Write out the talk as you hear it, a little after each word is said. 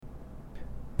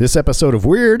This episode of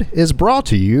Weird is brought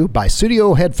to you by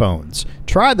Studio Headphones.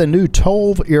 Try the new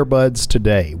Tolv earbuds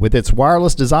today. With its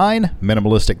wireless design,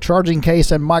 minimalistic charging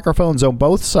case, and microphones on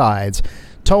both sides,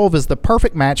 Tolv is the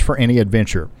perfect match for any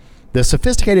adventure. The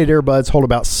sophisticated earbuds hold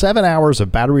about 7 hours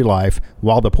of battery life,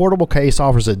 while the portable case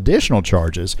offers additional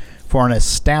charges for an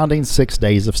astounding 6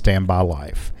 days of standby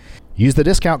life. Use the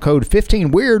discount code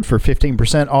 15WEIRD for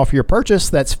 15% off your purchase.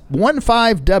 That's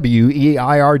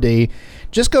 15WEIRD.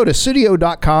 Just go to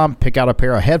studio.com, pick out a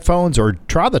pair of headphones, or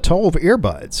try the Tolv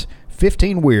earbuds.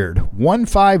 15WEIRD,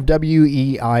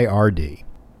 15WEIRD.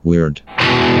 Weird.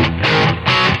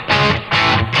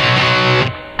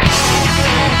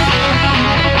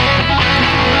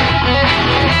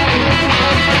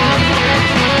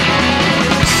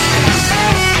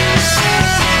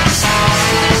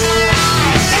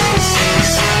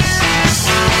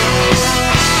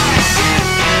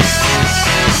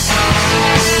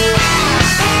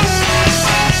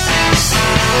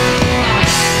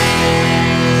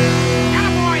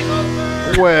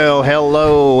 Well,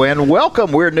 hello and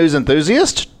welcome, Weird News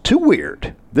enthusiasts, to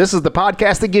Weird. This is the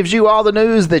podcast that gives you all the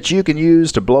news that you can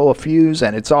use to blow a fuse,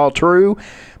 and it's all true.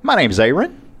 My name's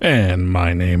Aaron. And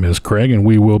my name is Craig, and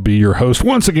we will be your host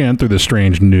once again through this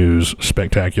strange news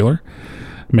spectacular.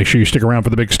 Make sure you stick around for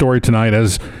the big story tonight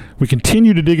as we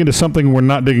continue to dig into something we're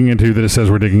not digging into that it says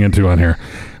we're digging into on here.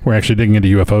 We're actually digging into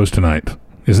UFOs tonight.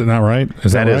 Is it not right?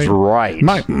 That is right.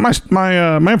 My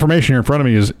information here in front of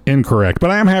me is incorrect, but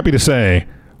I am happy to say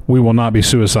we will not be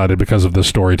suicided because of this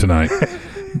story tonight.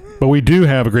 But we do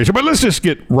have a great story. But let's just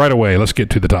get right away. Let's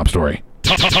get to the top story.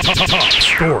 Top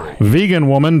story. Vegan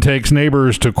woman takes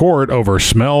neighbors to court over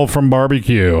smell from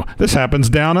barbecue. This happens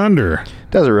down under.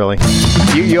 Does it really?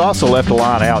 You also left a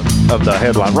line out of the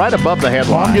headline, right above the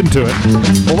headline. Well, I'm getting to it.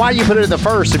 Well, why you put it in the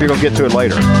first if you're going to get to it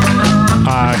later?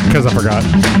 Because I forgot.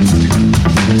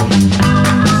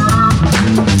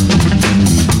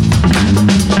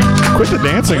 Quit the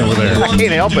dancing over there. I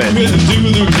can't help it.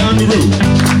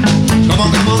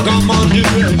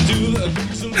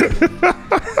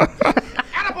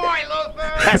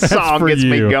 That song gets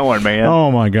me going, man. Oh,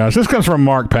 my gosh. This comes from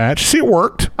Mark Patch. See, it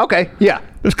worked. Okay, yeah.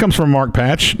 This comes from Mark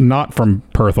Patch, not from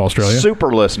Perth, Australia.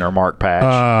 Super listener, Mark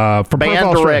Patch. From Band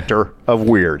Perth, director of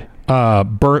Weird.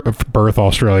 Perth,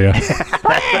 Australia.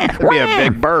 That'd be a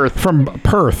big berth. From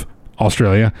Perth,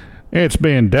 Australia. It's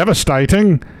been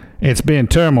devastating. It's been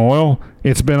turmoil.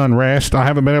 It's been unrest. I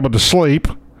haven't been able to sleep.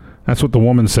 That's what the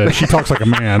woman said. She talks like a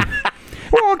man.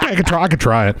 Well, okay, I could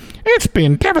try it. It's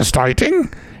been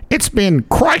devastating. It's been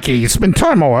crikey. It's been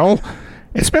turmoil.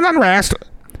 It's been unrest.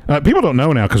 People don't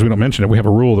know now because we don't mention it. We have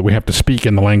a rule that we have to speak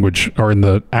in the language or in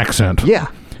the accent. Yeah.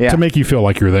 To make you feel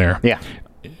like you're there. Yeah.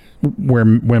 Where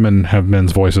women have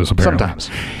men's voices, apparently.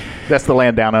 Sometimes. That's the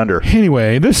land down under.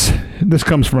 Anyway, this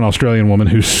comes from an Australian woman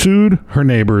who sued her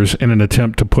neighbors in an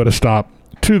attempt to put a stop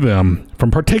to them from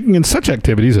partaking in such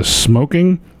activities as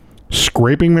smoking,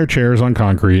 scraping their chairs on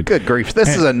concrete. Good grief.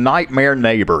 This is a nightmare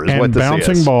neighbor is what this is. And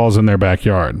bouncing balls in their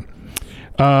backyard. She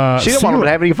don't want them to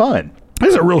have any fun. This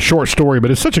is a real short story, but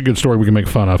it's such a good story we can make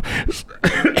fun of.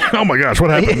 Oh, my gosh. What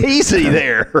happened? Easy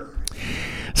there.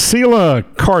 Sela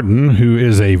Carden, who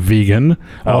is a vegan,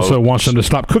 also wants them to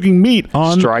stop cooking meat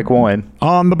on Strike one.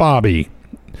 On the bobby.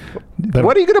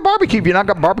 What are you going to barbecue if you're not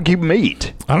going to barbecue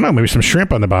meat? I don't know. Maybe some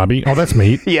shrimp on the bobby. Oh, that's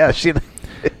meat. Yeah.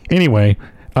 Anyway,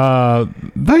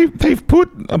 they've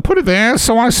put it there,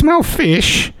 so I smell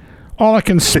fish. All I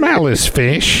can smell is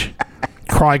fish.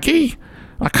 Crikey.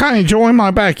 I can't enjoy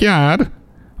my backyard.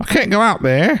 I can't go out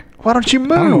there. Why don't you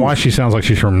move? I don't know why she sounds like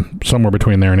she's from somewhere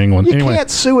between there and England. You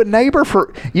can't sue a neighbor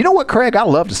for... You know what, Craig? I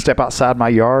love to step outside my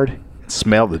yard and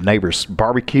smell the neighbor's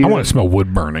barbecue. I want to smell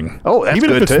wood burning. Oh, that's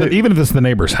good, too. Even if it's the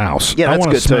neighbor's house. Yeah,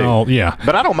 that's good, too. Yeah.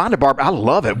 But I don't mind the barbecue. I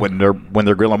love it when they're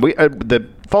grilling. The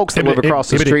folks that live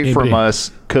across the street from us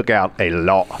cook out a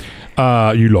lot.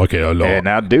 You like it a lot. And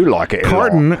I do like it a lot.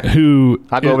 Carden, who...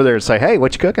 I go over there and say, hey,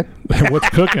 what you cooking? What's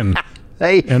cooking?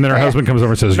 Hey, and then her husband comes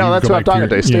over and says, no, that's what I'm talking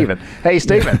to, Stephen. Yeah. Hey,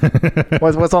 Stephen,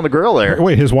 what's on the grill there?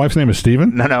 Wait, his wife's name is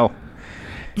Stephen? No.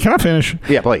 Can I finish?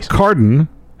 Yeah, please. Carden,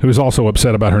 who is also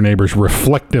upset about her neighbor's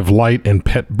reflective light and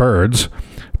pet birds,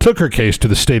 took her case to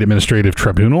the State Administrative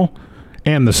Tribunal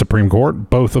and the Supreme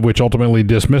Court, both of which ultimately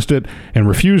dismissed it and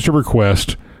refused a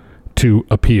request to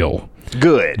appeal.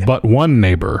 Good. But one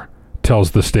neighbor tells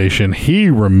the station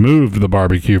he removed the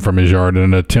barbecue from his yard in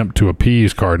an attempt to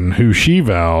appease Carden, who she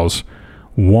vows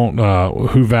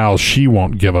who vows she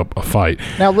won't give up a fight.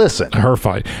 Now listen. Her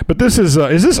fight. But this is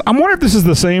this, I'm wondering if this is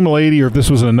the same lady or if this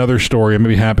was another story that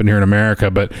maybe happened here in America,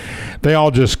 but they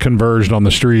all just converged on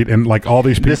the street and like all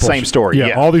these people. This same story.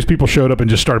 Yeah. All these people showed up and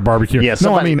just started barbecuing. Yeah,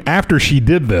 no, I mean, after she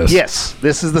did this. Yes,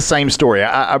 this is the same story.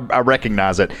 I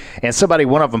recognize it. And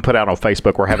one of them put out on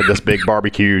Facebook, we're having this big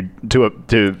barbecue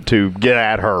to get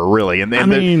at her, really. And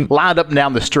they lined up and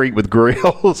down the street with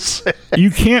grills.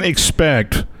 You can't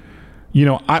expect...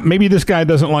 maybe this guy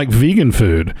doesn't like vegan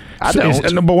food. I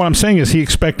don't. But what I'm saying is, he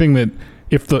expecting that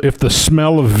if the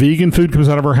smell of vegan food comes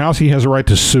out of her house, he has a right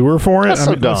to sue her for it.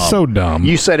 That's so dumb.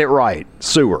 You said it right.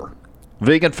 Sewer.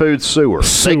 Vegan food, sewer.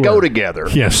 They go together.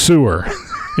 Yeah, sewer.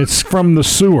 It's from the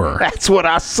sewer. That's what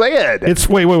I said. It's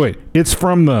wait. It's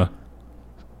from the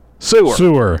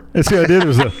sewer. It's the idea. It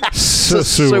was the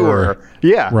sewer.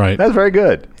 Yeah, right. That's very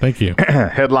good. Thank you.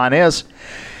 Headline is: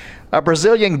 a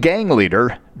Brazilian gang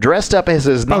leader dressed up as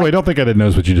his... By the way, don't think I didn't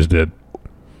notice what you just did.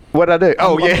 What'd I do?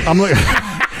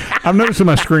 I'm noticing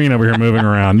my screen over here moving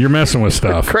around. You're messing with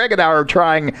stuff. Craig and I are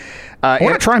trying... we're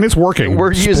not trying. It's working.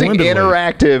 We're using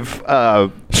interactive...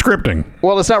 scripting.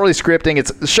 Well, it's not really scripting.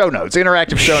 It's show notes.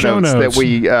 Interactive show notes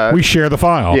that we share the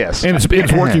file. Yes. And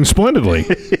it's working splendidly.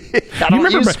 I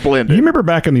don't use Splendid. You remember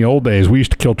back in the old days, we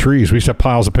used to kill trees. We used to have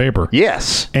piles of paper.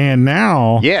 Yes. And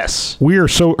now... Yes. We are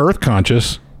so earth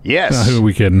conscious... Yes. Now, who are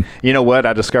we kidding? You know what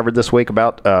I discovered this week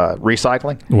about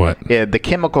recycling? What? The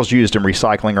chemicals used in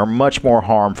recycling are much more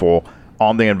harmful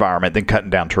on the environment than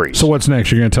cutting down trees. So what's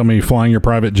next? You're going to tell me flying your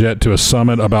private jet to a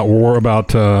summit about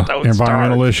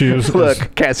environmental issues? Look,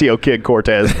 Casio Kid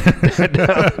Cortez.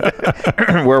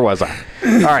 Where was I?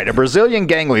 All right. A Brazilian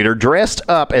gang leader dressed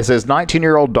up as his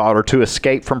 19-year-old daughter to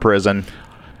escape from prison.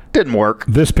 Didn't work.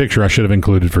 This picture I should have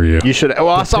included for you. You should. Well,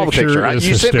 I saw the picture.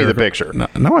 You sent me the picture.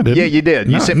 No, I didn't. Yeah, you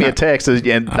did. You sent me a text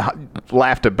and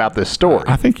laughed about this story.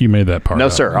 I think you made that part. No,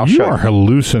 sir. I'll show you. You are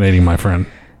hallucinating, my friend.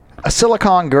 A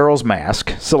silicone girl's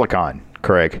mask. Silicone,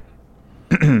 Craig.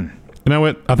 You know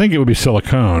what? I think it would be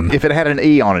silicone. If it had an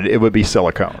E on it, it would be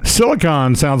silicone.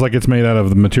 Silicone sounds like it's made out of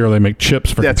the material they make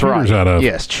chips for computers out of.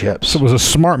 Yes, chips. So it was a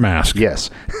smart mask. Yes.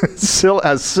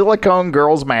 A silicone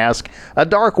girl's mask, a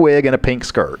dark wig, and a pink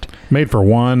skirt. Made for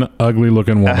one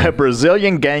ugly-looking woman. A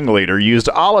Brazilian gang leader used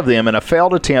all of them in a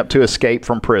failed attempt to escape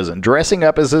from prison, dressing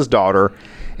up as his daughter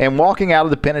and walking out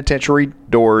of the penitentiary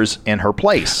doors in her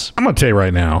place. I'm going to tell you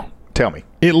right now. Tell me.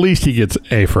 At least he gets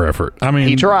A for effort. I mean,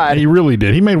 he tried. He really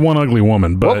did. He made one ugly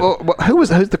woman, but who's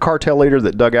the cartel leader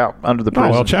that dug out under the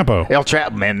prison? El Chapo. El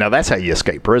Chapo, man. Now that's how you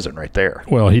escape prison, right there.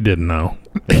 Well, he didn't know.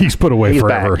 He's put away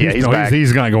forever. Back. Yeah, back.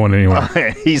 He's not going anywhere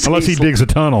unless he digs a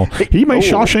tunnel. He may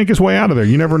Shawshank his way out of there.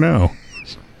 You never know.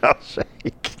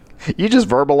 Shawshank. You just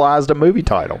verbalized a movie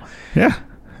title. Yeah.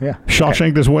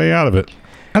 Shawshanked his way out of it.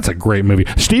 That's a great movie.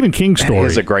 Stephen King story.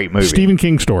 It is a great movie. Stephen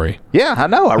King story. Yeah, I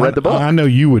know. I read the book. I know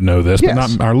you would know this, but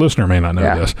not our listener may not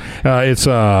know this. It's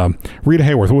Rita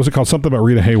Hayworth. What was it called? Something about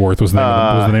Rita Hayworth was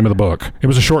the name of the book. It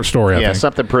was a short story, I think.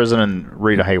 Something Prison and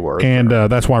Rita Hayworth. And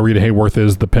that's why Rita Hayworth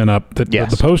is the pinup,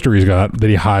 the poster he's got that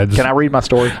he hides. Can I read my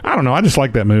story? I don't know. I just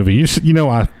like that movie. You know,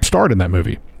 I starred in that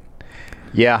movie.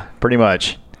 Yeah, pretty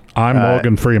much. I'm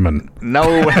Morgan Freeman. No.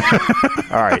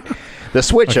 All right. The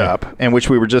Switch Up, in which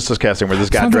we were just discussing, where this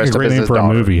guy dressed up as his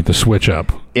daughter. A movie, The Switch Up.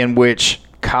 In which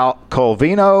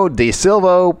Colvino de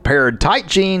Silva paired tight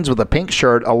jeans with a pink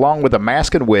shirt along with a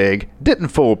mask and wig didn't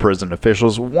fool prison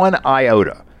officials one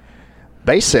iota.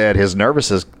 They said his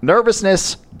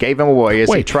nervousness gave him away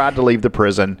as he tried to leave the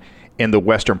prison in the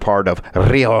western part of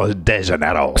Rio de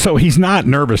Janeiro. So he's not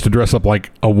nervous to dress up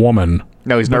like a woman.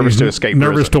 No, he's nervous to escape prison.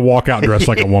 Nervous to walk out dressed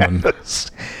like a woman.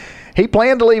 He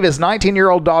planned to leave his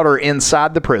 19-year-old daughter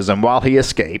inside the prison while he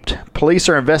escaped. Police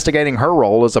are investigating her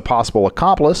role as a possible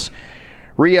accomplice.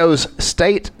 Rio's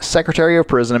State Secretary of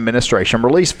Prison Administration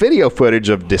released video footage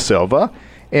of De Silva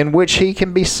in which he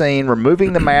can be seen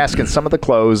removing the mask and some of the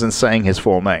clothes and saying his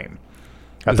full name.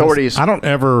 Authorities... I don't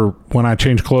ever, when I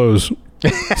change clothes,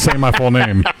 say my full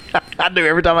name. I do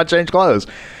every time I change clothes.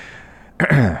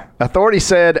 Authorities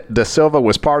said De Silva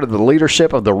was part of the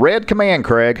leadership of the Red Command,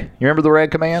 Craig. You remember the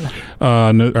Red Command?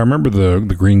 No, I remember the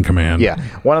Green Command. Yeah,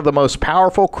 one of the most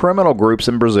powerful criminal groups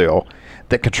in Brazil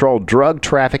that controlled drug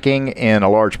trafficking in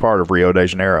a large part of Rio de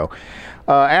Janeiro.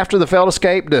 After the failed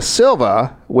escape, De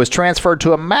Silva was transferred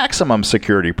to a maximum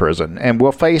security prison and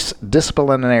will face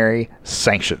disciplinary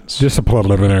sanctions.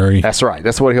 Disciplinary. That's right.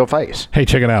 That's what he'll face. Hey,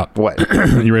 check it out. What?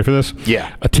 You ready for this?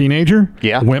 Yeah. A teenager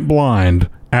went blind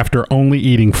after only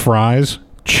eating fries,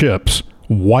 chips,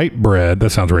 white bread,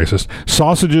 that sounds racist,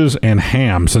 sausages, and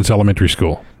ham since elementary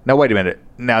school. Now, wait a minute.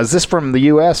 Now, is this from the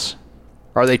U.S.?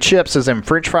 Are they chips as in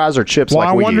French fries or chips Well, like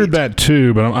I we wondered eat? that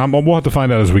too, but we'll have to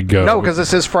find out as we go. No, because it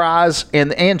says fries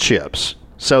and chips.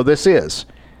 So this is.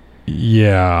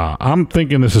 Yeah, I'm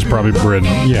thinking this is probably Britain.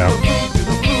 Yeah.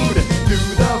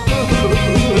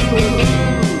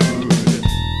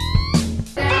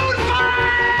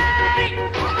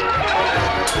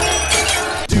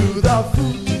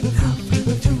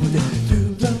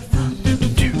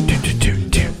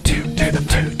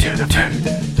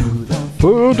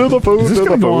 Food to the food Is this to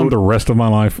going the to go on food. the rest of my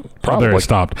life? Oh, there Probably. it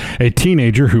stopped. A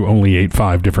teenager who only ate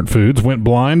 5 different foods went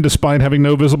blind despite having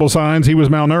no visible signs he was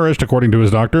malnourished, according to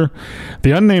his doctor.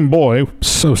 The unnamed boy,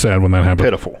 so sad when that happened.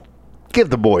 Pitiful.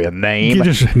 Give the boy a name. You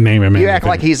just name him You anything. act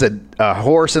like he's a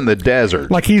horse in the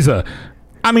desert. Like he's a...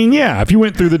 I mean, yeah, if you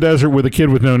went through the desert with a kid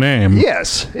with no name...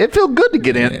 Yes, it feels good to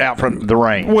get out from the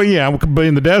rain. Well, yeah, but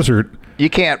in the desert... You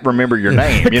can't remember your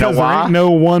name. You know because there why? ain't no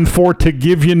one for to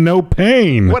give you no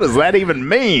pain. What does that even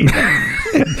mean?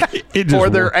 It just For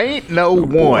there ain't no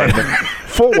one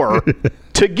for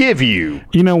to give you.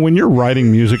 You know, when you're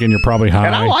writing music and you're probably high...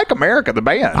 And I like America the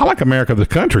band. I like America the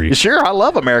country. Sure, I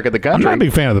love America the I'm country. not a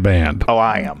big fan of the band. Oh,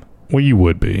 I am. Well, you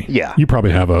would be. Yeah. You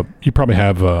probably have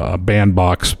a band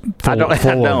box full, I don't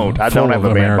full I of, don't full have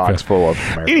of a band America. box full of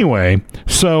America. Anyway,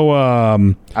 so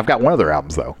I've got one of their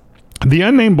albums though. the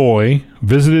unnamed boy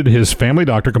visited his family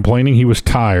doctor complaining he was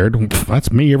tired. Pff,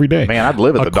 that's me every day. Man, I'd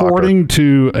live at the doctor. According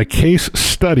to a case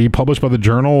study published by the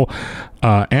journal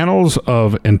Annals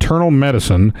of Internal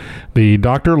Medicine, the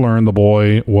doctor learned the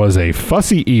boy was a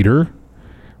fussy eater,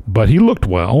 but he looked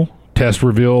well. Tests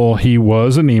reveal he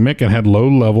was anemic and had low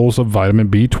levels of vitamin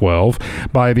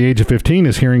B12. By the age of 15,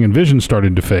 his hearing and vision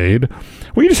started to fade.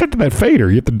 Well, you just have to that fader.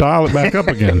 You have to dial it back up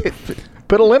again.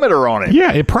 Put a limiter on it.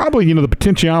 Yeah, it probably, the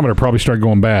potentiometer probably started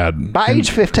going bad. By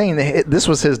age 15, this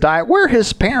was his diet. Where are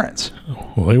his parents?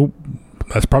 Well,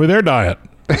 that's probably their diet.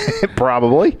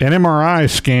 Probably. An MRI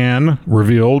scan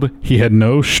revealed he had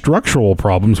no structural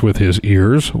problems with his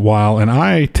ears, while an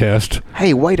eye test...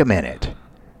 Hey, wait a minute.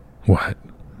 What?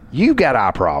 You got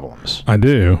eye problems. I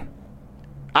do.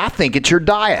 I think it's your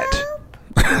diet.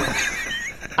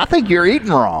 I think you're eating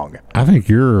wrong. I think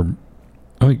you're...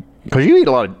 Because you eat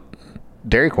a lot of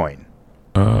Dairy Queen.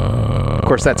 Of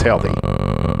course, that's healthy.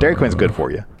 Dairy Queen's good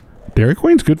for you. Dairy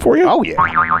Queen's good for you? Oh, yeah.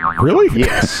 Really?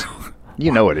 Yes.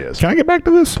 You know it is. Can I get back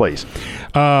to this? Please.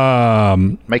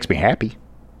 Um, Makes me happy.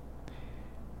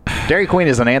 Dairy Queen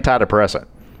is an antidepressant.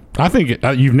 I think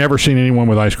you've never seen anyone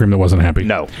with ice cream that wasn't happy.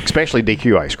 No, especially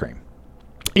DQ ice cream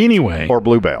Anyway, or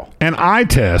Bluebell. an eye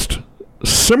test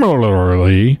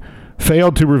similarly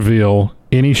failed to reveal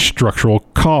any structural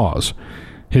cause.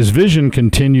 His vision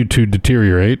continued to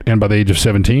deteriorate, and by the age of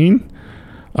 17,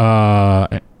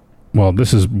 well,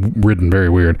 this is written very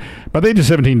weird. By the age of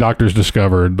 17, doctors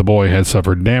discovered the boy had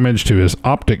suffered damage to his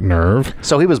optic nerve.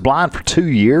 So he was blind for 2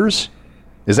 years?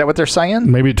 Is that what they're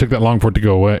saying? Maybe it took that long for it to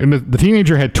go away. And the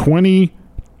teenager had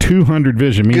 2,200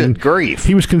 vision, meaning Good grief.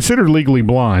 he was considered legally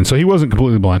blind, so he wasn't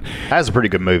completely blind. That's a pretty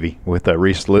good movie with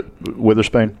Reese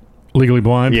Witherspoon. Legally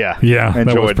Blind? Yeah. Yeah.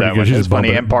 Enjoyed was pretty that good. one. She's It was just funny,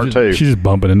 bumping- and part she's- two. She's just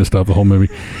bumping into stuff the whole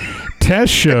movie.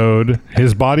 Tests showed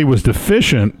his body was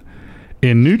deficient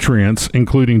in nutrients,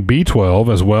 including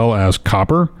B12, as well as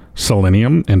copper,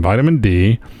 selenium, and vitamin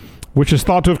D, which is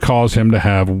thought to have caused him to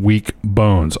have weak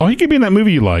bones. Oh, he could be in that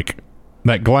movie you like.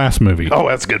 That Glass movie. Oh,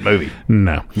 that's a good movie.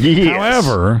 No. Yes.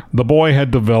 However, the boy had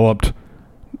developed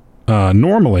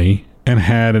normally and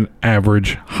had an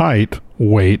average height,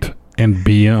 weight, and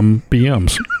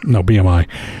BMI.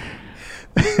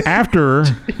 After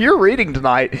You're reading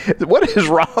tonight. What is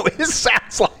wrong? It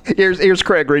sounds like here's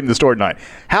Craig reading the story tonight.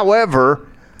 However,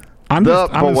 I'm the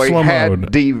in boy slow had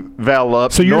mode.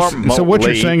 developed So normally so what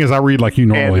you're saying is I read like you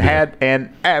normally and do. had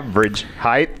an average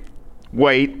height,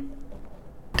 weight,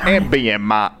 and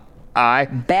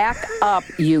BMI. Back up,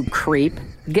 you creep.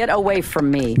 Get away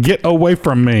from me. Get away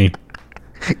from me.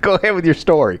 Go ahead with your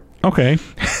story. Okay.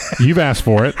 You've asked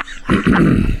for it.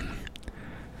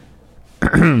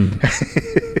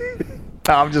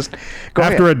 I'm just go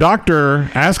After ahead. a doctor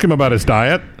asked him about his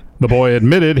diet, the boy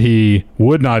admitted he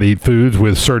would not eat foods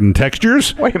with certain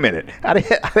textures. Wait a minute.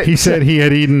 He said he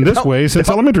had eaten this way since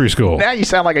elementary school. Now you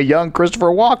sound like a young Christopher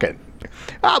Walken.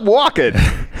 I'm walking.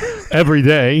 Every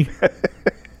day,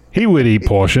 he would eat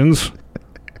portions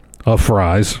of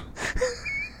fries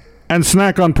and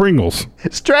snack on Pringles,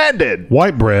 Stranded.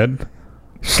 white bread,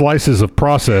 slices of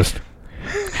processed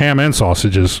ham and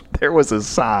sausages. There was a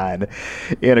sign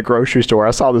in a grocery store.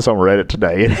 I saw this on Reddit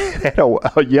today. It had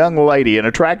a young lady, an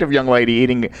attractive young lady,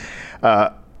 eating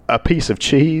a piece of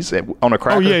cheese on a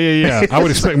cracker. Oh, yeah. I would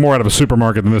expect more out of a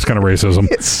supermarket than this kind of racism.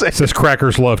 It says- says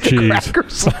crackers love cheese.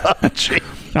 Crackers love cheese.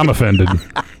 I'm offended.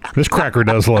 This cracker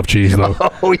does love cheese, though.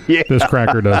 Oh, yeah. This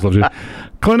cracker does love cheese.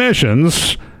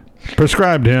 Clinicians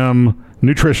prescribed him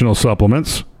nutritional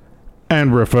supplements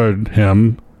and referred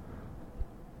him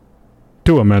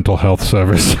to a mental health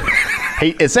service.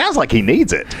 It sounds like he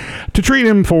needs it. To treat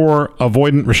him for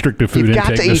avoidant restrictive food You've intake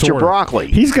got to eat disorder. your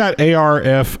broccoli. He's got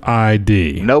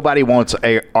ARFID. Nobody wants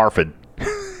ARFID.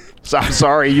 So I'm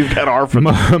sorry, you've got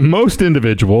ARFID. Most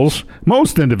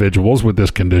individuals with this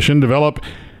condition develop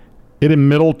it in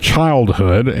middle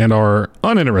childhood and are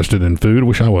uninterested in food,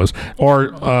 wish I was,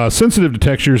 are sensitive to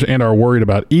textures and are worried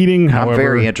about eating. However, I'm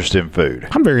very interested in food.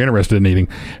 I'm very interested in eating,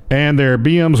 and their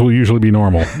BMs will usually be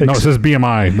normal. No, it says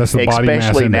BMI. That's the body mass index.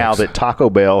 Especially now that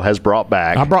Taco Bell has brought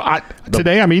back.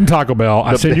 Today I'm eating Taco Bell.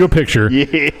 I sent you a picture.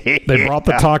 Yeah. They brought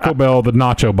the Taco Bell, the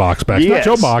nacho box back. Yes.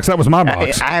 Nacho box, that was my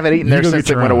box. I haven't eaten there since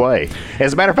it went away.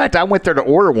 As a matter of fact, I went there to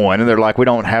order one, and they're like, we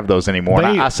don't have those anymore.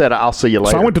 And I said, I'll see you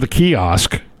later. So I went to the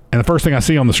kiosk. And the first thing I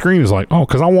see on the screen is like,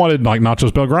 because I wanted like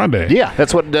Nachos Bel Grande. Yeah,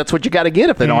 that's what you got to get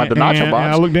if they don't have the nacho box.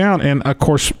 And I look down, and of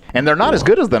course, and they're not as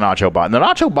good as the nacho box. The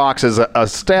nacho box is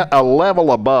a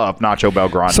level above Nacho Bel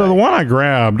Grande. So the one I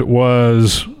grabbed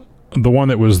was the one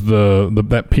that was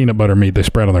that peanut butter meat they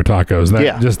spread on their tacos.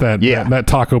 That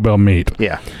Taco Bell meat.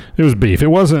 Yeah, it was beef. It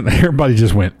wasn't. Everybody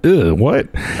just went, ugh,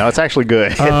 what? No, it's actually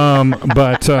good.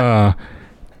 But.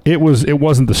 It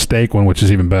wasn't the steak one, which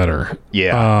is even better.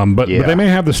 Yeah. But they may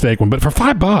have the steak one, but for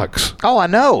 $5. Oh, I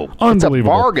know.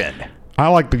 Unbelievable. It's a bargain. I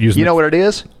like to use. You know what it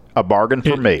is? A bargain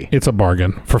for me. It's a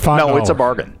bargain for $5. No, it's a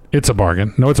bargain. It's a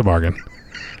bargain. No, it's a bargain.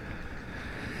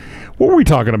 What were we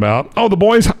talking about? Oh, the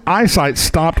boy's eyesight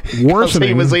stopped worsening.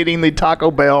 He was eating the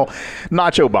Taco Bell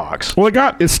nacho box. Well,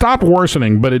 it stopped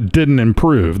worsening, but it didn't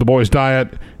improve. The boy's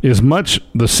diet is much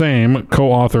the same,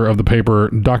 co-author of the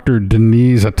paper, Dr.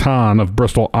 Denise Atan of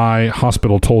Bristol Eye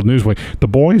Hospital told Newsweek. The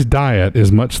boy's diet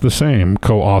is much the same,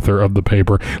 co-author of the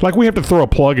paper. Like, we have to throw a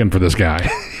plug in for this guy.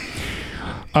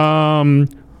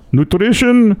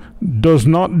 Nutrition does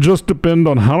not just depend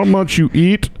on how much you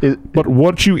eat, but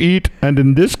what you eat, and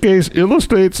in this case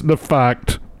illustrates the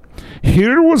fact.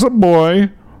 Here was a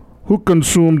boy who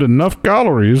consumed enough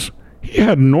calories. He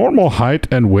had normal height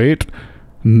and weight,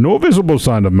 no visible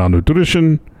sign of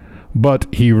malnutrition,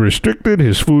 but he restricted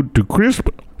his food to crisp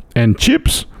and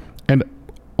chips, and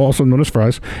also known as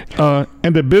fries,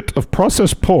 and a bit of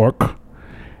processed pork.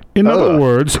 In other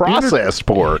words, processed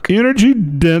pork. Energy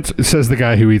dense, says the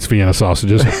guy who eats Vienna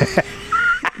sausages.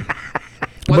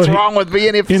 What's wrong with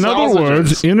Vienna sausages? In other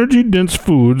words, energy dense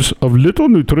foods of little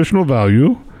nutritional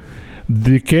value.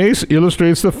 The case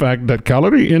illustrates the fact that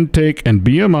calorie intake and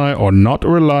BMI are not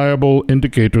reliable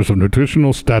indicators of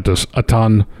nutritional status,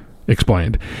 Atan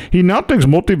explained. He now takes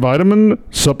multivitamin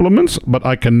supplements, but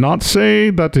I cannot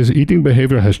say that his eating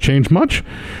behavior has changed much.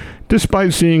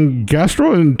 Despite seeing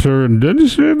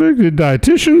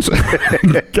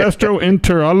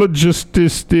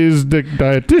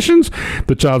gastroenterologists,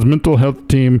 the child's mental health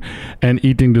team, and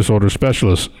eating disorder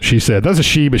specialists, she said. That's a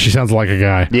she, but she sounds like a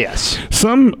guy. Yes.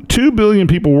 Some 2 billion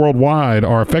people worldwide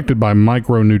are affected by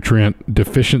micronutrient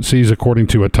deficiencies, according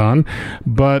to Atan,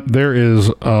 but there is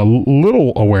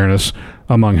little awareness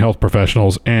among health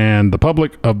professionals and the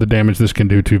public of the damage this can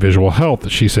do to visual health,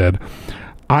 she said.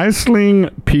 Aisling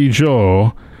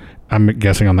Pijot, I'm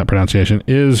guessing on that pronunciation,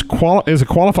 is a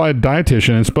qualified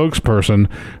dietitian and spokesperson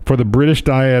for the British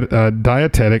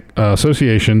Dietetic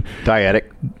Association.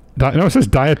 Dietetic. No, it says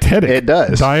dietetic. It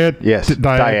does. Yes.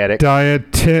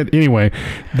 Dietetic. Anyway,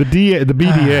 the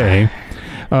BDA,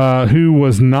 who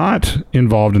was not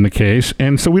involved in the case,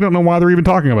 and so we don't know why they're even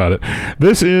talking about it.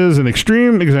 This is an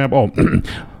extreme example. Oh,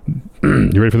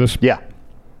 you ready for this? Yeah.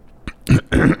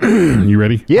 You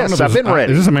ready? Yes, I've been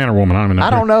ready. Is this a man or woman? I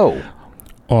don't know.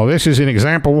 Oh, this is an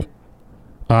example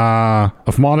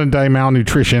of modern-day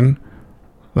malnutrition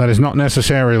that is not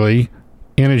necessarily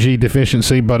energy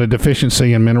deficiency, but a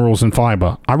deficiency in minerals and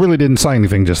fiber. I really didn't say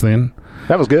anything just then.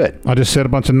 That was good. I just said a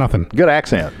bunch of nothing. Good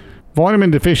accent.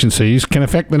 Vitamin deficiencies can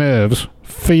affect the nerves,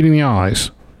 feeding the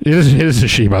eyes. It is a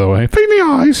she, by the way. Feeding the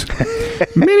eyes.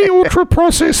 Many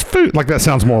ultra-processed food. Like, that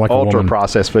sounds more like a woman.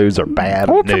 Ultra-processed foods are bad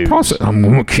news.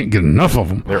 I can't get enough of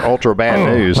them. They're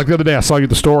ultra-bad news. Like the other day, I saw you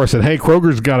at the store. I said, hey,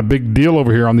 Kroger's got a big deal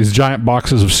over here on these giant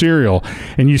boxes of cereal.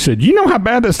 And you said, you know how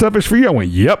bad that stuff is for you? I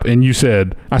went, yep. And you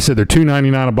said, I said, they're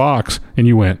 $2.99 a box. And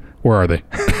you went, where are they?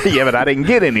 Yeah, but I didn't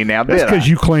get any now, did I? That's because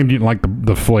you claimed you didn't like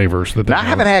the flavors. That I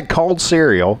haven't had cold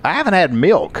cereal. I haven't had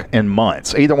milk in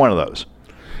months, either one of those.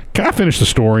 Can I finish the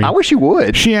story? I wish you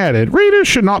would. She added, readers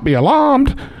should not be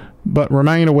alarmed, but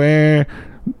remain aware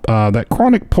that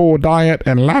chronic poor diet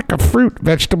and lack of fruit,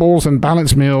 vegetables, and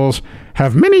balanced meals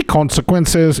have many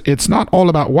consequences. It's not all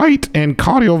about weight and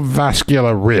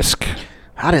cardiovascular risk.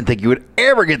 I didn't think you would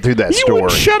ever get through that You story.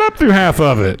 would shut up through half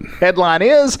of it. Headline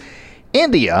is,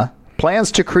 India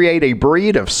plans to create a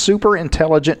breed of super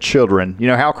intelligent children. You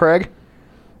know how, Craig?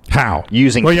 How?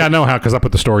 Using Well, yeah, I know how because I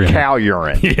put the story in. cow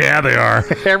urine. Yeah, they are.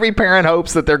 Every parent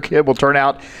hopes that their kid will turn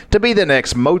out to be the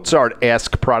next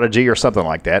Mozart-esque prodigy or something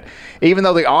like that, even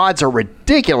though the odds are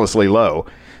ridiculously low.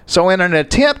 So in an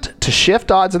attempt to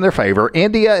shift odds in their favor,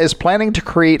 India is planning to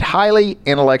create highly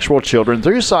intellectual children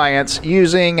through science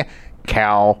using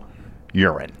cow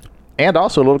urine. And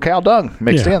also a little cow dung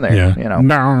mixed in there. Yeah. You know.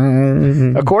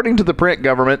 No. According to the print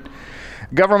government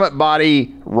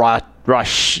body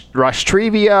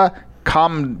Rashtriya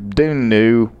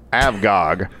Kamdenu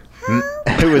Avgog,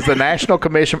 who is the National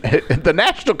Commission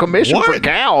for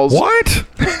Cows. What?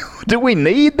 Do we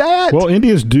need that? Well,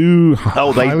 Indians do.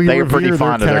 Oh, they are pretty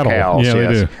fond of their cows. Yeah,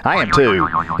 yes. they do. I am too.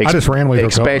 I just randomly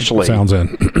especially sounds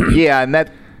in. Yeah, and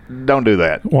that don't do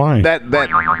that. Why? That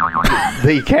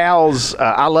the cows.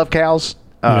 I love cows.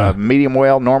 Yeah. Medium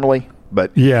well normally,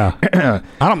 but Yeah,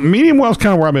 I don't. Medium well's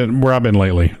kind of where I've been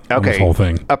lately. On this whole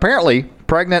thing. Apparently,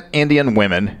 pregnant Indian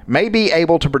women may be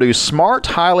able to produce smart,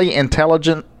 highly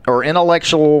intelligent, or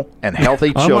intellectual and healthy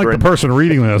Unlike children the person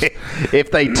reading this.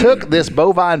 if they took this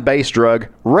bovine-based drug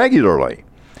regularly.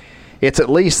 It's at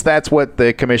least that's what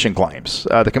the commission claims.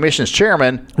 The commission's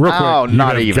chairman, Real quick,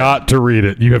 not you have even. got to read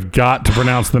it. You have got to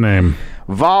pronounce the name.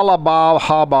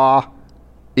 Vallabhava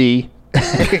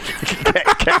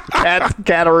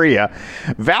Kataria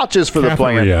vouches for the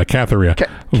plan. Catharia.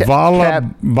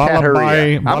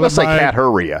 Kataria. I'm going to say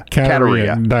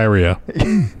Kataria. Diarrhea.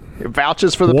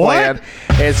 Vouches for the What? plan.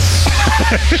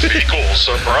 Pickle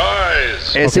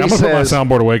surprise. As Okay, he I'm going to put my says,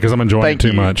 soundboard away because I'm enjoying it thank too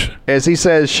you. much. As he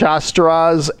says,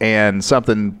 Shastras and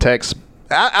something text.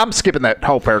 I'm skipping that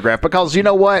whole paragraph because you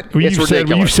know what? It's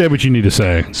ridiculous. You've said what you need to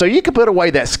say. So you can put away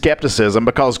that skepticism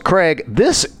because, Craig,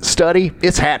 this study,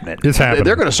 it's happening. It's happening.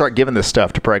 They're going to start giving this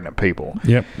stuff to pregnant people.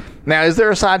 Yep. Now, is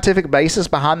there a scientific basis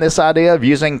behind this idea of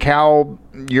using cow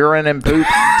urine and poop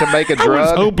to make a I was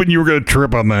drug? hoping you were going to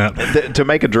trip on that. To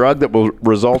make a drug that will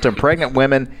result in pregnant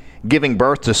women giving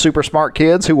birth to super smart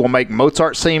kids who will make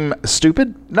Mozart seem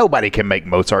stupid? Nobody can make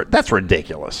Mozart. That's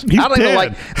ridiculous. He's I don't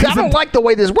even dead. I don't like the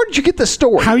way this. Where did you get this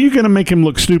story? How are you going to make him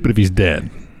look stupid if he's dead?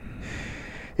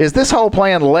 Is this whole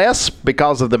plan less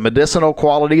because of the medicinal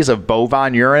qualities of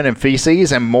bovine urine and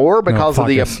feces, and more because of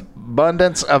the fuck us.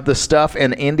 abundance of the stuff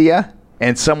in India,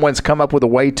 and someone's come up with a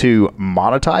way to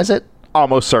monetize it?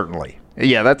 Almost certainly.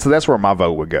 Yeah, that's where my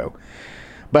vote would go.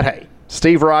 But hey,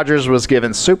 Steve Rogers was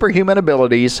given superhuman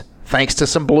abilities thanks to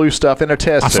some blue stuff in a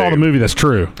test I saw tube. the movie. That's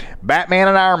true. Batman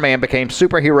and Iron Man became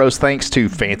superheroes thanks to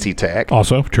fancy tech.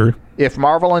 Also true. If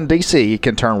Marvel and DC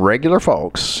can turn regular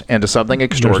folks into something There's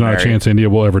extraordinary, not a chance India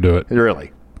will ever do it.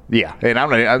 really, yeah,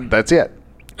 and that's it.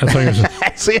 That's all you're saying.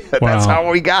 That's it. Wow. That's all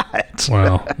we got.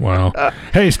 Wow.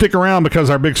 Hey, stick around because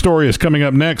our big story is coming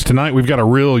up next. Tonight, we've got a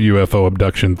real UFO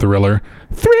abduction thriller.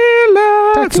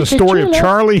 It's the story of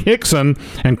Charlie Hickson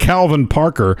and Calvin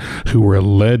Parker, who were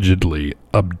allegedly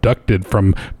abducted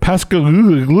from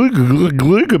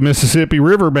Pascagoula, Mississippi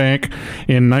riverbank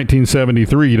in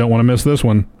 1973. You don't want to miss this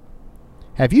one.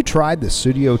 Have you tried the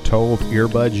Studio Tolv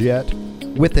earbuds yet?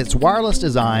 With its wireless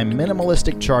design,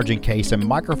 minimalistic charging case, and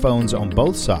microphones on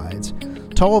both sides,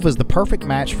 Tolv is the perfect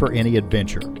match for any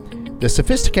adventure. The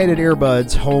sophisticated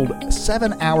earbuds hold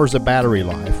 7 hours of battery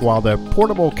life, while the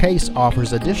portable case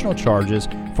offers additional charges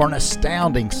for an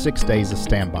astounding 6 days of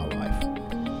standby life.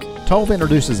 Tolv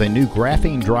introduces a new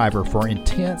graphene driver for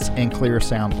intense and clear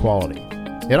sound quality.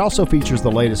 It also features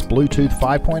the latest Bluetooth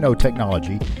 5.0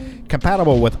 technology,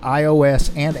 compatible with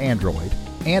iOS and Android,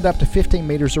 and up to 15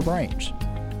 meters of range.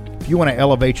 If you want to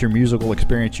elevate your musical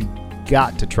experience, you've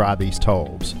got to try these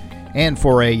Tolvs. And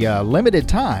for a limited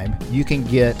time, you can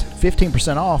get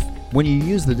 15% off when you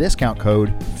use the discount code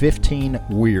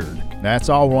 15WEIRD. That's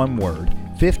all one word,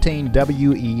 15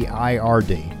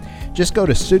 WEIRD. Just go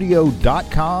to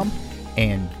studio.com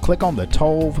and click on the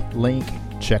Tolv link.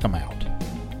 Check them out.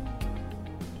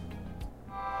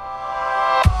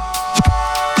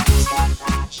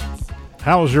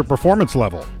 How is your performance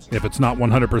level? If it's not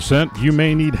 100%, you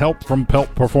may need help from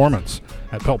Pelt Performance.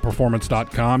 At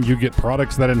peltperformance.com, you get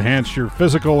products that enhance your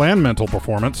physical and mental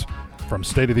performance. From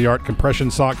state-of-the-art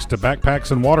compression socks to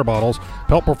backpacks and water bottles,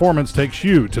 Pelt Performance takes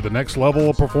you to the next level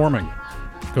of performing.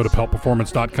 Go to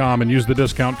peltperformance.com and use the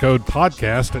discount code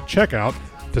PODCAST at checkout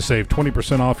to save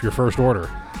 20% off your first order.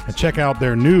 And check out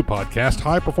their new podcast,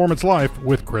 High Performance Life,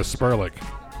 with Chris Sperlich.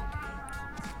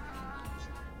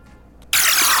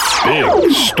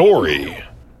 Big story.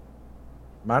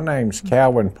 My name's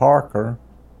Calvin Parker,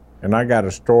 and I got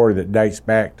a story that dates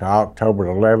back to October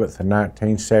 11th of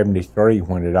 1973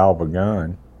 when it all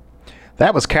begun.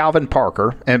 That was Calvin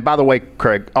Parker. And by the way,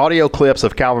 Craig, audio clips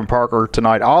of Calvin Parker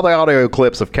tonight, all the audio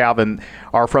clips of Calvin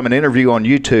are from an interview on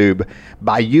YouTube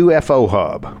by UFO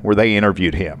Hub, where they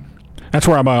interviewed him. That's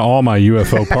where I buy all my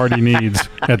UFO party needs,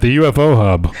 at the UFO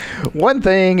Hub. One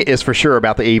thing is for sure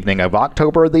about the evening of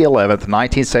October the 11th,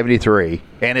 1973,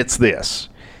 and it's this.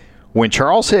 When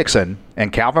Charles Hickson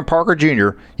and Calvin Parker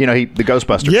Jr., you know, the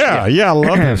Ghostbusters. Yeah, I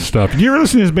love his stuff. Did you ever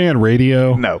listen to his band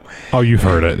Radio? No. Oh, you've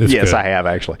heard it. It's yes, good. I have,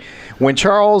 actually. When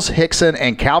Charles Hickson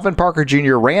and Calvin Parker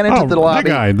Jr. ran into the lobby.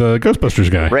 That guy, the Ghostbusters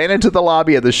guy. Ran into the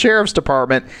lobby of the Sheriff's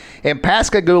Department in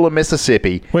Pascagoula,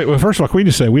 Mississippi. Wait, well, first of all, can we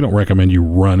just say we don't recommend you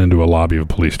run into a lobby of a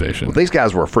police station? Well, these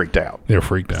guys were freaked out. They were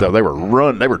freaked out. So they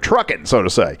were trucking, so to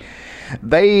say.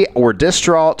 They were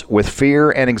distraught with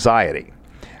fear and anxiety.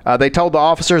 They told the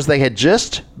officers they had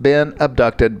just been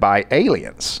abducted by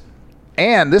aliens.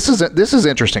 And this is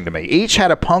interesting to me. Each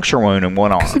had a puncture wound in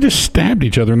one arm. They just stabbed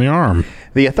each other in the arm.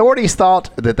 The authorities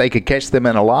thought that they could catch them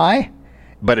in a lie,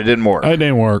 but it didn't work. It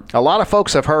didn't work. A lot of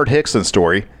folks have heard Hickson's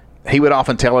story. He would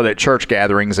often tell it at church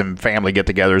gatherings and family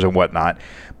get-togethers and whatnot.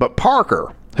 But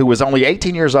Parker, who was only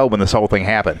 18 years old when this whole thing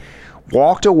happened,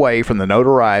 walked away from the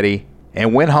notoriety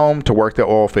and went home to work the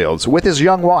oil fields with his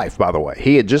young wife, by the way.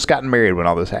 He had just gotten married when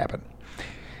all this happened.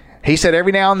 He said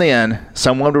every now and then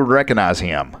someone would recognize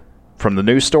him from the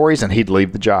news stories and he'd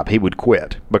leave the job. He would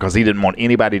quit because he didn't want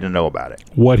anybody to know about it.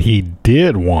 What he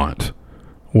did want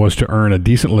was to earn a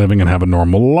decent living and have a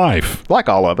normal life. Like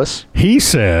all of us. He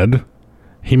said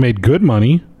he made good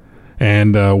money,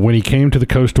 and when he came to the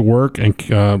coast to work, and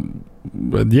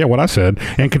what I said,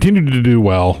 and continued to do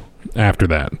well after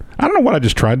that. I don't know what I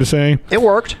just tried to say. It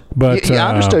worked. But I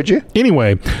understood you.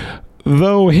 Anyway,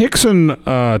 though Hickson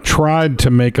tried to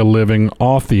make a living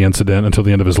off the incident until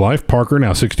the end of his life, Parker,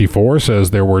 now 64,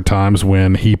 says there were times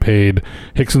when he paid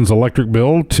Hickson's electric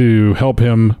bill to help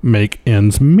him make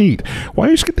ends meet. Why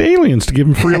don't you just get the aliens to give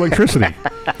him free electricity?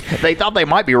 They thought they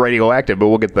might be radioactive, but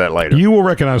we'll get to that later. You will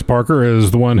recognize Parker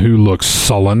as the one who looks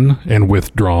sullen and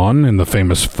withdrawn in the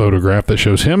famous photograph that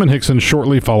shows him and Hickson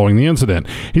shortly following the incident.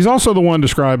 He's also the one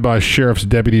described by sheriff's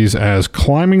deputies as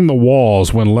climbing the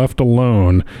walls when left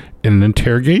alone in an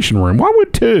interrogation room. Why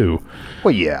would two?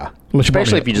 Well, yeah.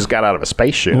 Especially if you just got out of a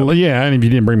spaceship. Well, yeah, and if you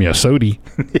didn't bring me a soda, you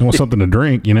want something to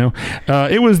drink, you know.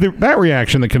 It was that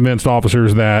reaction that convinced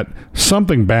officers that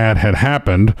something bad had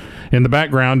happened. In the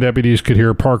background, deputies could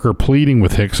hear Parker pleading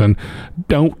with Hickson,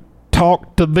 "Don't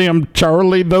talk to them,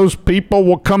 Charlie. Those people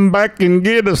will come back and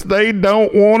get us. They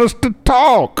don't want us to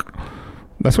talk."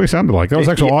 That's what he sounded like. That was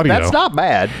actual audio. That's not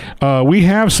bad. We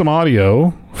have some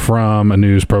audio from a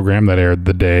news program that aired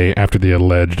the day after the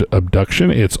alleged abduction.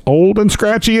 It's old and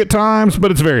scratchy at times, but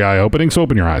it's very eye-opening, so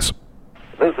open your eyes.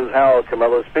 This is Hal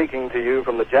Camilla speaking to you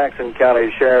from the Jackson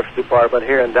County Sheriff's Department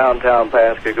here in downtown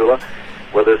Pascagoula,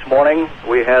 where this morning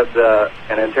we had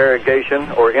an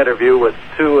interrogation or interview with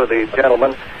two of the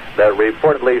gentlemen that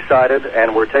reportedly sighted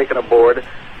and were taken aboard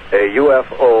a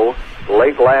UFO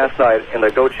late last night in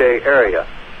the Gautier area.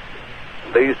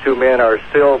 These two men are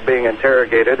still being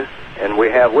interrogated, and we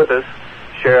have with us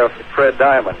Sheriff Fred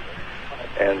Diamond.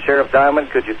 And Sheriff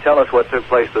Diamond, could you tell us what took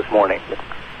place this morning?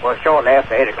 Well, shortly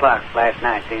after 8 o'clock last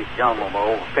night, these gentlemen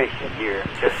were overfishing here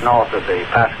just north of the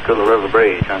Pascagoula River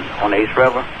Bridge on the East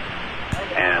River.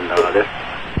 And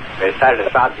they sighted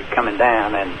this object coming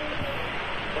down, and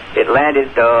it landed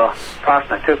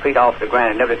approximately 2 feet off the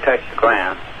ground. It never touched the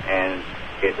ground. And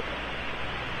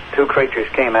two creatures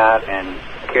came out and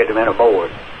carried the men aboard.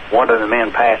 One of the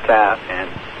men passed out, and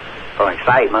from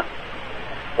excitement,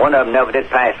 one of them never did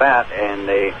pass out, and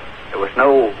there was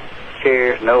no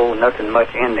chairs, nothing much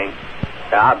ending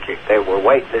the object. They were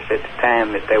weightless at the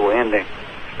time that they were in the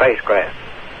spacecraft.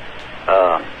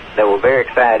 They were very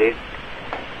excited.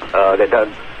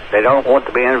 They don't want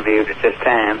to be interviewed at this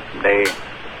time.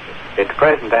 At the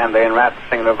present time, they're in route to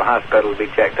Singing River Hospital to be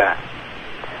checked out.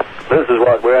 This is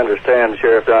what we understand,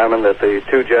 Sheriff Diamond, that the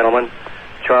two gentlemen,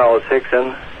 Charles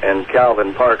Hickson and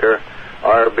Calvin Parker,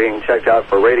 are being checked out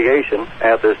for radiation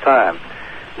at this time.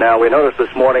 Now, we noticed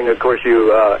this morning, of course,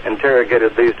 you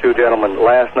interrogated these two gentlemen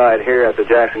last night here at the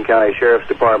Jackson County Sheriff's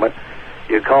Department.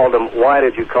 You called them. Why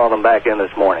did you call them back in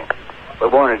this morning? We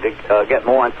wanted to get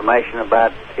more information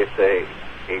about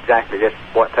exactly just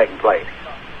what's taking place.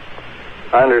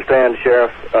 I understand,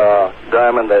 Sheriff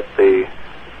Diamond, that the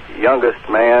youngest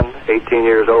man, 18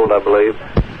 years old, I believe,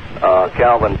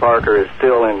 Calvin Parker, is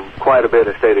still in quite a bit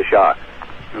of state of shock.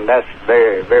 And that's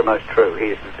very, very much true.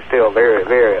 He's still very,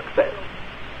 very upset.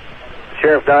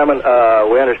 Sheriff Diamond,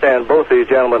 we understand both these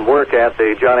gentlemen work at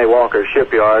the Johnny Walker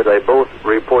shipyard. They both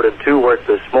reported to work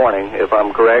this morning, if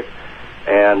I'm correct,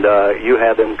 and you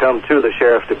had them come to the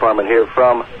Sheriff's Department here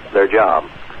from their job.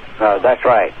 That's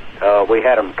right. We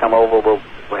had them come over.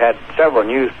 We had several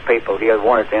news people here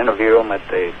wanted to interview them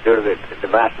due to the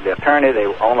advice of the attorney. They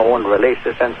only wanted to release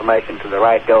this information to the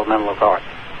right governmental authority.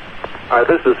 All right,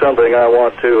 this is something I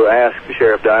want to ask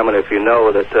Sheriff Diamond, if you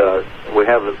know that we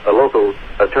have a local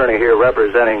attorney here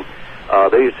representing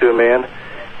these two men.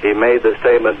 He made the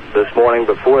statement this morning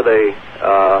before they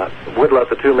would let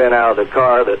the two men out of the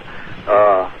car that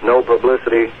no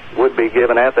publicity would be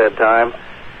given at that time.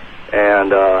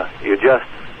 And you just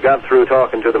got through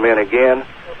talking to the men again.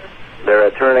 Their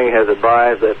attorney has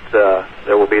advised that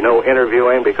there will be no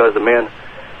interviewing because the men,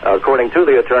 according to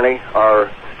the attorney, are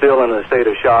still in a state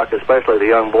of shock, especially the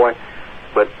young boy.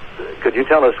 But could you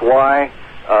tell us why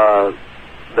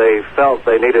they felt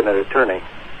they needed an attorney?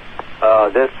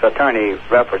 This attorney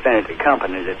represented the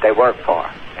company that they work for,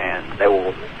 and they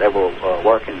were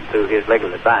working through his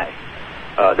legal advice.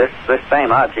 This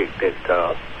same object that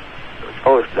was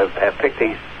supposed to have picked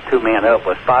these two men up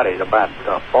was spotted about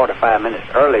 45 minutes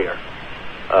earlier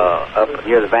up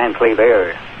near the Van Cleve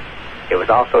area. It was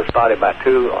also spotted by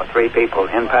 2 or 3 people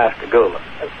in Pascagoula.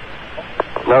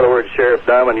 In other words, Sheriff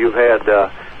Diamond, you've had,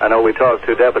 I know we talked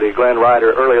to Deputy Glenn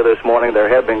Ryder earlier this morning. There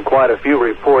have been quite a few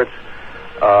reports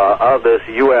of this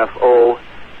UFO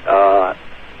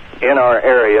in our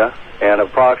area, and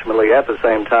approximately at the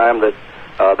same time that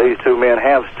these two men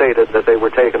have stated that they were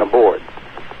taken aboard.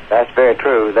 That's very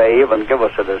true. They even give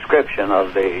us a description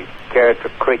of the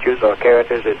creatures,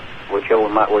 whichever we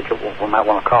might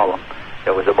want to call them.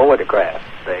 It was aboard the craft.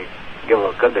 They give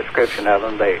a good description of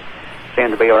them. They seemed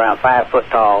to be around 5 foot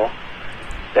tall.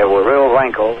 They were real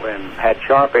wrinkled and had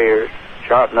sharp ears,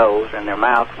 sharp nose, and their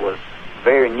mouth was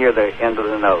very near the end of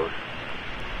the nose.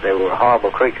 They were horrible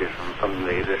creatures from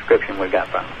the description we got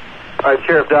from them. All right,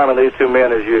 Sheriff Diamond, these two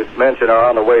men, as you mentioned, are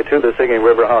on the way to the Singing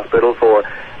River Hospital for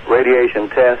radiation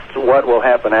tests. What will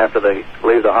happen after they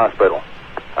leave the hospital?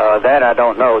 That I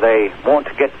don't know. They want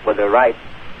to get with the right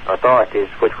authorities,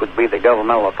 which would be the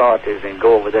governmental authorities, and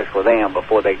go over this with them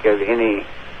before they give any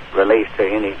release to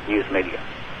any news media.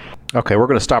 Okay, we're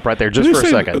going to stop right there just for a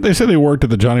second. They said they worked at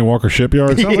the Johnny Walker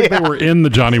shipyard. Sounds like they were in the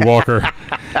Johnny Walker.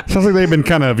 Sounds like they've been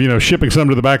kind of, shipping some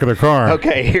to the back of their car.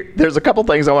 Okay, there's a couple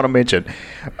things I want to mention.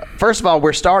 First of all,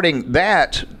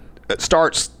 that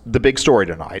starts the big story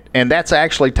tonight, and that's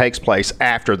actually takes place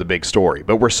after the big story.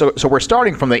 But we're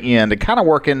starting from the end and kind of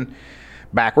working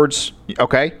backwards.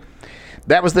 Okay,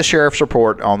 that was the sheriff's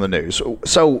report on the news.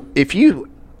 So it's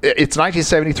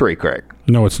 1973, correct?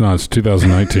 No, it's not. It's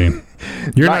 2019.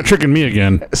 You're not tricking me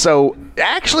again. So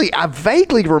actually, I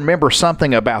vaguely remember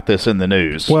something about this in the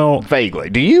news. Well, vaguely.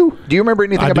 Do you remember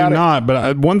anything about it? I do not.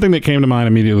 But one thing that came to mind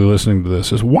immediately listening to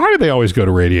this is, why do they always go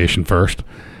to radiation first?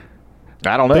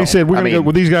 I don't know. They said,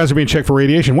 these guys are being checked for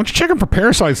radiation. Why don't you check them for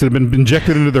parasites that have been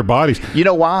injected into their bodies? You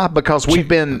know why? Because we've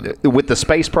been, with the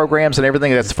space programs and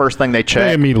everything, that's the first thing they check.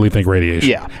 They immediately think radiation.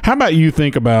 Yeah. How about you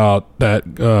think about that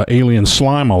alien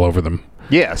slime all over them?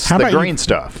 Yes, the green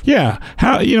stuff. Yeah.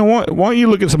 Why don't you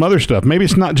look at some other stuff? Maybe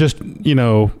it's not just,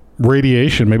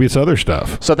 radiation. Maybe it's other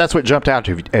stuff. So that's what jumped out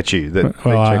at you.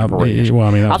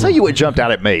 I'll tell you what jumped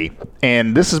out at me.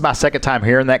 And this is my second time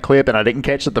hearing that clip, and I didn't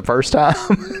catch it the first time.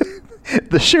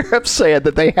 The sheriff said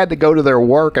that they had to go to their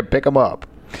work and pick them up.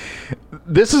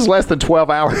 This is less than 12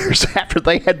 hours after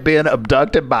they had been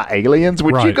abducted by aliens.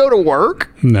 Would you go to work?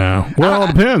 No. Well,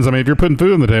 it depends. I mean, if you're putting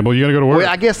food on the table, you got to go to work. Well,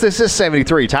 I guess this is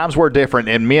 73. Times were different,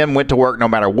 and men went to work no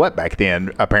matter what back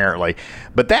then, apparently.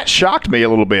 But that shocked me a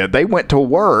little bit. They went to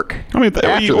work. I mean,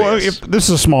 if this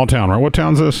is a small town, right? What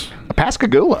town is this?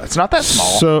 Pascagoula. It's not that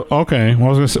small. So, okay. Well, I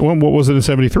was going to say, what was it in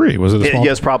 73? Was it a small?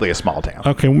 Yeah, it's probably a small town.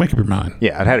 Okay, well, make up your mind.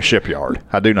 Yeah, it had a shipyard.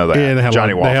 I do know that. Yeah, they had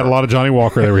a lot of Johnny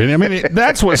Walker. I mean,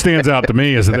 that's what stands out to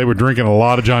me, is that they were drinking a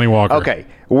lot of Johnny Walker. Okay.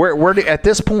 Where at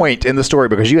this point in the story,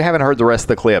 because you haven't heard the rest of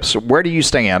the clips, where do you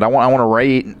stand? I want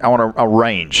a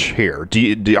range here.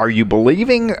 Are you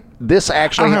believing this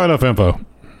actually? I don't have enough info.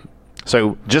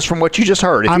 So just from what you just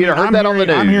heard, if you had heard that on the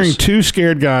news. I'm hearing 2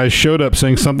 scared guys showed up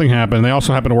saying something happened. They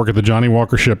also happen to work at the Johnny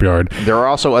Walker shipyard. There are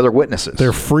also other witnesses.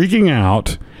 They're freaking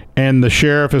out, and the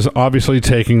sheriff is obviously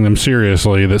taking them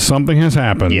seriously that something has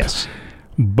happened. Yes.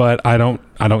 But I don't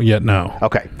yet know.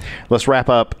 Okay. Let's wrap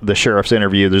up the sheriff's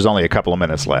interview. There's only a couple of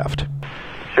minutes left.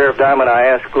 Sheriff Diamond, I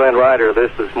asked Glenn Ryder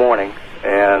this morning,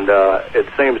 and it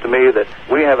seems to me that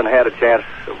we haven't had a chance,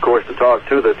 of course, to talk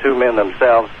to the two men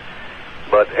themselves,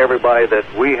 but everybody that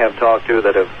we have talked to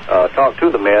that have talked to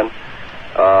the men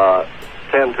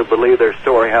tend to believe their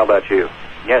story. How about you?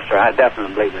 Yes, sir. I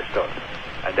definitely believe this story.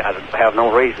 I have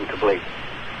no reason to believe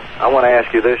it. I want to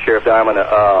ask you this, Sheriff Diamond.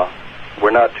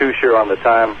 We're not too sure on the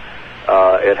time.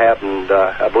 It happened,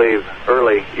 I believe,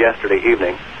 early yesterday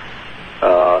evening,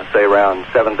 say around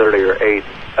 7:30 or 8.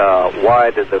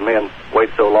 Why did the men wait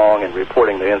so long in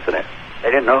reporting the incident? They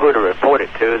didn't know who to report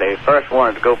it to. They first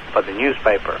wanted to go for the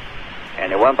newspaper,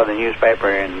 and they went by the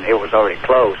newspaper, and it was already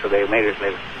closed, so they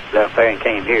immediately left there and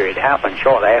came here. It happened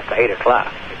shortly after 8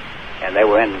 o'clock, and they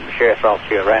were in the sheriff's office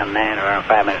here around 9, around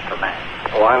 5 minutes to 9.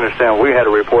 Well, I understand we had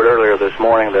a report earlier this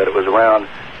morning that it was around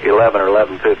 11 or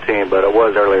 11:15, but it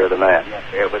was earlier than that. Yes,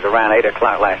 sir. It was around 8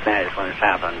 o'clock last night is when this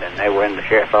happened, and they were in the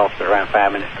sheriff's office around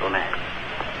 5 minutes to 9.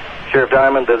 Sheriff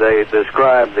Diamond, did they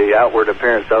describe the outward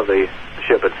appearance of the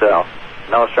ship itself?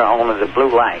 No, sir, only the blue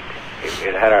light.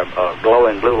 It had a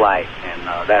glowing blue light, and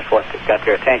that's what got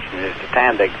their attention. At the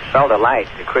time they saw the light,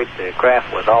 the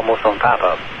craft was almost on top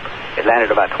of them. It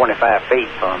landed about 25 feet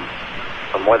from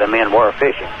where the men were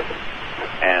fishing,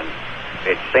 and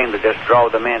it seemed to just draw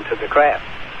the men to the craft.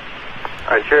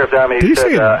 All right, Sheriff Diamond, you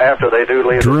said after they do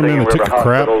leave the Singing River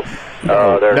Hospital,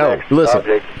 their next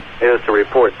object is to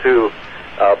report to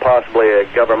possibly a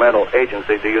governmental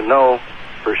agency. Do you know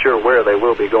for sure where they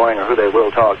will be going or who they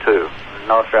will talk to?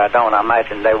 No, sir, I don't. I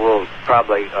imagine they will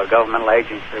probably, a governmental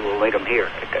agency will meet them here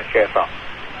at the sheriff's office.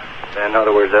 In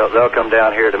other words, they'll come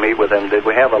down here to meet with them. Did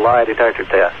we have a lie detector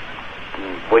test?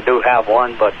 We do have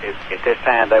one, but at this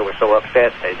time they were so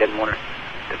upset they didn't want us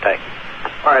to take it.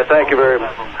 All right, thank you very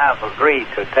much. I've agreed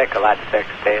to take a lie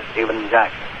detector test, even in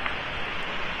Jackson.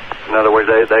 In other words,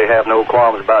 they have no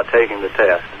qualms about taking the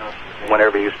test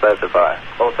whenever you specify.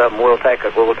 Both of them will take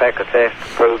a test to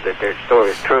prove that their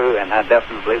story is true, and I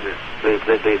definitely believe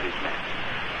these men.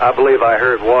 I believe I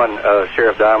heard one,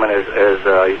 Sheriff Diamond, as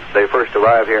they first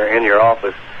arrived here in your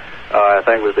office. I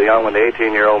think it was the young one, the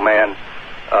 18-year-old man,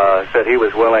 said he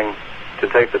was willing to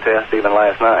take the test even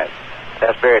last night.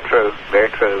 That's very true,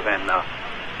 and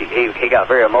he got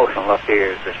very emotional up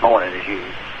here this morning, as you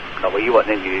know. Well, you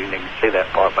wasn't in you didn't see that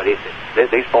part, but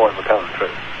these boys were telling the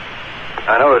truth.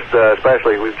 I noticed,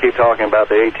 especially, we keep talking about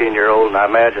the 18-year-old, and I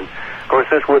imagine, of course,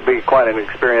 this would be quite an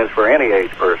experience for any age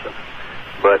person.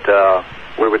 But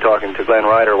we were talking to Glenn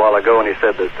Ryder a while ago, and he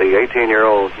said that the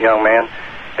 18-year-old young man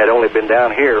had only been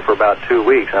down here for about 2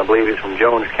 weeks. I believe he's from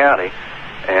Jones County,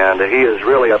 and he is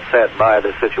really upset by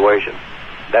the situation.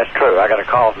 That's true. I got a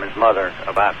call from his mother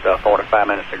about 45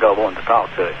 minutes ago wanting to talk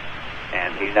to him,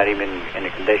 and he's not even in the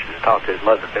condition to talk to his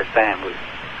mother at this time.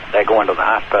 They're going to the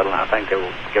hospital, and I think they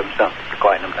will give him something to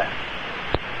quieten him down.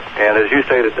 And as you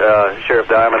stated, Sheriff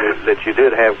Diamond, that you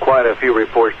did have quite a few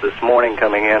reports this morning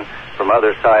coming in from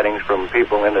other sightings from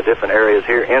people in the different areas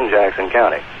here in Jackson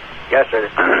County. Yes, sir.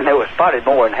 It was spotted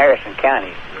more in Harrison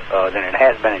County than it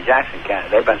has been in Jackson County.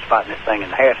 They've been spotting this thing in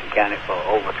Harrison County for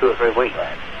over 2 or 3 weeks.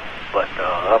 Right. But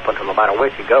up until about a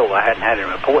week ago, I hadn't had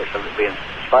any reports of it being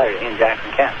spotted in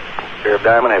Jackson County. Sheriff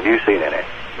Diamond, have you seen any?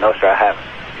 No, sir, I haven't.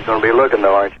 You're going to be looking,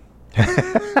 though, aren't you?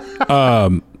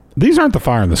 These aren't the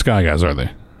Fire in the Sky guys, are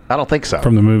they? I don't think so.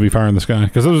 From the movie Fire in the Sky,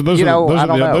 because those are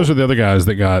the other guys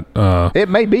that got. It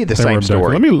may be the same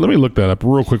story. Let me look that up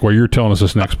real quick while you're telling us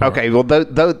this next part. Okay, well,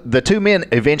 the 2 men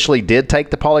eventually did take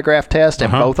the polygraph test,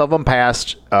 and both of them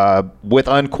passed with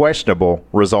unquestionable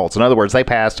results. In other words, they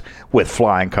passed with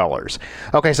flying colors.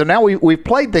 Okay, so now we've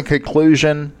played the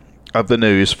conclusion of the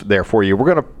news there for you.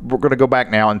 We're gonna go back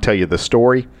now and tell you the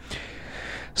story.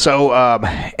 So,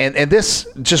 and this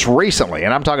just recently,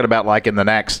 and I'm talking about like in the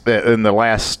last,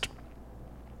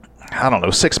 I don't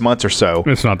know, 6 months or so.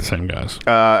 It's not the same guys.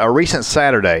 A recent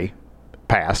Saturday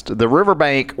passed. The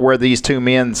riverbank where these 2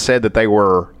 men said that they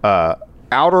were where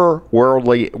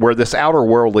this outer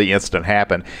worldly incident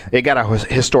happened, it got a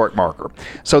historic marker.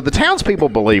 So the townspeople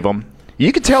believe them.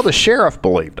 You could tell the sheriff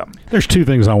believed them. There's 2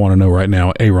 things I want to know right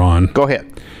now, Aaron. Go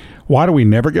ahead. Why do we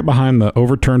never get behind the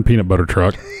overturned peanut butter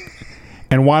truck?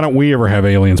 And why don't we ever have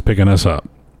aliens picking us up?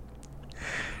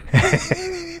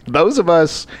 Those of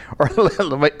us, or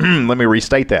let me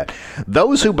restate that.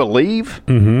 Those who believe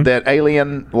that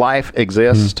alien life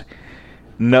exists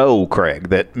know, Craig,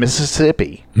 that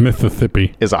Mississippi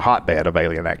is a hotbed of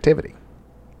alien activity.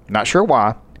 Not sure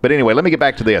why, but anyway, let me get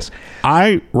back to this.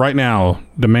 I, right now,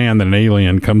 demand that an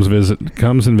alien comes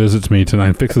and visits me tonight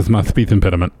and fixes my speech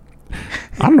impediment.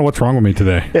 I don't know what's wrong with me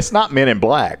today. It's not Men in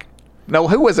Black. No,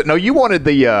 who was it? No, you wanted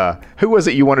who was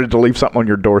it you wanted to leave something on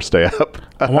your doorstep?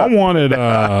 Well, I wanted...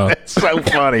 That's so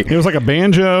funny. It was like a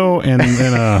banjo and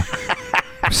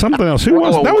something else. Who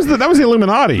was that? Was the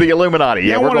Illuminati. The Illuminati,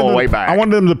 yeah, we're going way back. I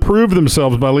wanted them to prove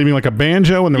themselves by leaving like a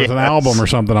banjo, and there was an album or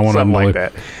something I wanted them to leave. Something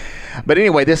like that. But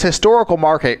anyway, this historical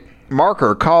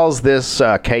marker calls this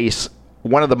case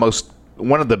one of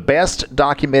the best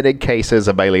documented cases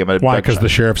of alien abduction. Why? Because the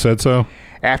sheriff said so?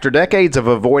 After decades of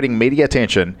avoiding media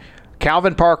attention,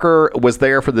 Calvin Parker was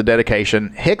there for the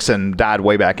dedication. Hickson died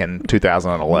way back in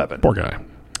 2011. Poor guy.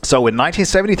 So in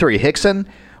 1973, Hickson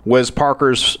was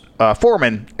Parker's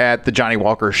foreman at the Johnny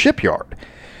Walker shipyard.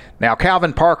 Now,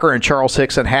 Calvin Parker and Charles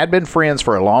Hickson had been friends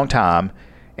for a long time,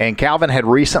 and Calvin had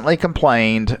recently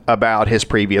complained about his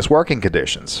previous working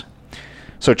conditions.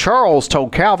 So Charles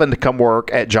told Calvin to come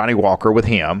work at Johnny Walker with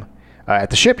him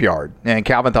at the shipyard, and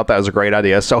Calvin thought that was a great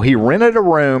idea. So he rented a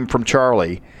room from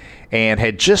Charlie and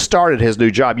had just started his new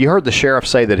job. You heard the sheriff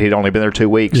say that he'd only been there 2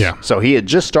 weeks. Yeah. So he had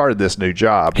just started this new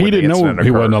job. He didn't know he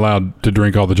occurred. wasn't allowed to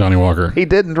drink all the Johnny Walker. He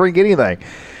didn't drink anything.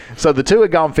 So the two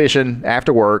had gone fishing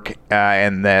after work,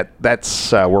 and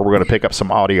that's where we're going to pick up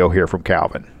some audio here from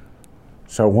Calvin.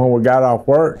 So when we got off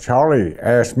work, Charlie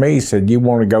asked me, he said, "You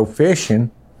want to go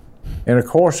fishing?" And of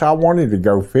course, I wanted to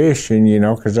go fishing,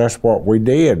 because that's what we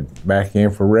did back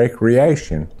in for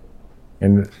recreation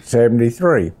in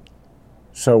 '73.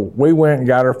 So we went and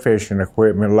got our fishing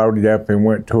equipment, loaded up, and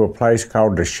went to a place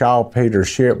called the Shaw Peters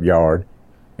Shipyard.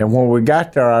 And when we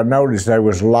got there, I noticed there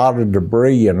was a lot of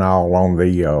debris and all on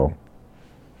the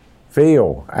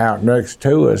field out next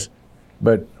to us.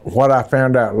 But what I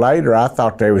found out later, I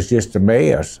thought they was just a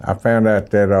mess. I found out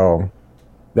that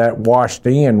that washed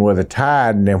in with the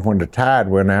tide, and then when the tide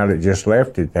went out, it just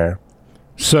left it there.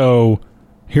 So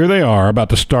here they are about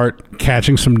to start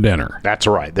catching some dinner. That's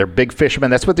right. They're big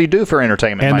fishermen. That's what they do for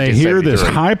entertainment. And they hear this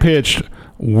 1973. high-pitched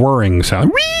whirring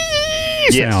sound. Whee!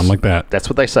 Yes. Sound like that. That's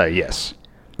what they say, yes.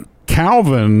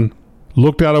 Calvin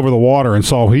looked out over the water and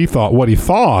saw what he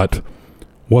thought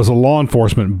was a law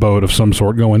enforcement boat of some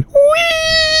sort going,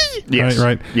 whee! Yes.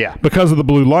 Right? Yeah. Because of the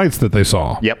blue lights that they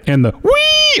saw. Yep. And the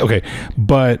whee! Okay.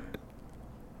 But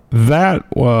that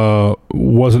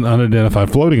was an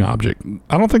unidentified floating object.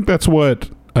 I don't think that's what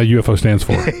a UFO stands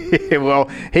for. Well,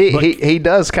 he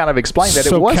does kind of explain that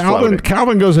So it was floating.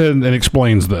 Calvin goes ahead and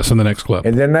explains this in the next clip.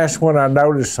 And then that's when I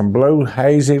noticed some blue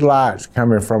hazy lights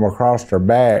coming from across their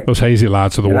back. Those hazy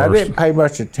lights are the And I worst. didn't pay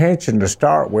much attention to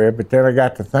start with, but then I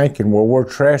got to thinking, well, we're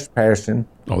trespassing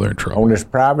Oh, they're in trouble. on this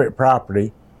private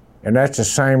property, and that's the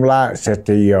same lights that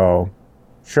the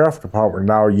sheriff department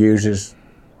now uses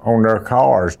on their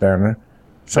cars down there.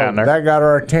 So Down there. that got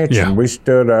our attention. Yeah. We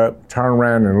stood up, turned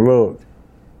around, and looked.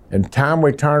 And the time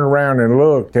we turned around and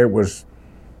looked, it was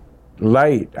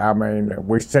late. I mean,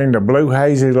 we seen the blue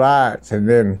hazy lights, and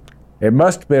then it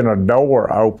must have been a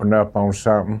door opened up on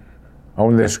something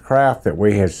on this craft that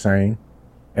we had seen.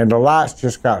 And the lights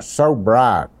just got so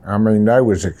bright. I mean, they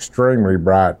was extremely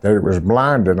bright that it was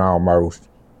blinding almost.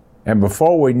 And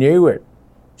before we knew it,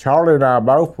 Charlie and I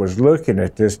both was looking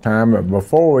at this time, but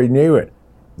before we knew it,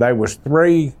 there was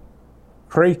 3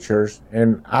 creatures,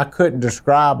 and I couldn't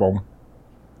describe them,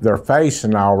 their face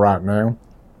and all right now,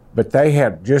 but they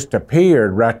had just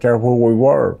appeared right there where we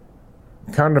were.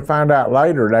 Come to find out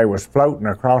later, they was floating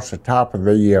across the top of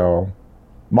the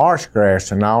marsh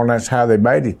grass and all, and that's how they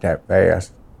made it that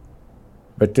fast.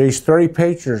 But these 3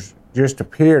 pictures just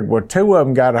appeared. Well, 2 of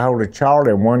them got a hold of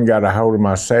Charlie and 1 got a hold of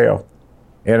myself.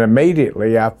 And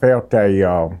immediately I felt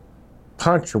a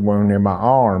puncture wound in my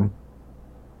arm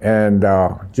and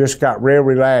just got real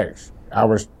relaxed. I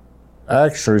was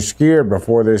actually scared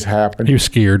before this happened. He was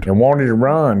scared. And wanted to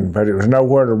run, but it was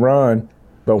nowhere to run.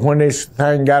 But when this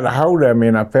thing got a hold of me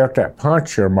and I felt that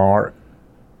puncture mark,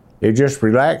 it just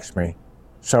relaxed me.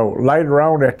 So later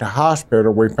on at the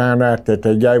hospital, we found out that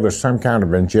they gave us some kind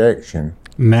of injection.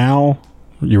 Now,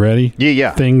 you ready?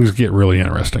 Yeah. Things get really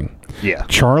interesting. Yeah.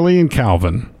 Charlie and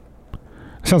Calvin.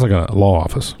 Sounds like a law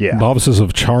office. Yeah. The offices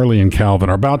of Charlie and Calvin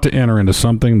are about to enter into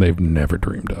something they've never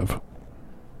dreamed of.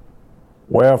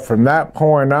 Well, from that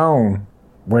point on,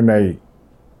 when they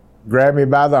grabbed me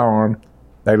by the arm,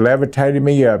 they levitated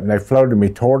me up and they floated me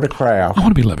toward the craft. I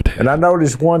want to be levitated. And I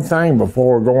noticed one thing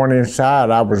before going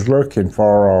inside. I was looking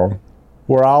for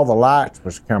where all the lights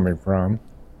was coming from,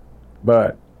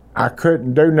 but I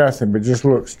couldn't do nothing but just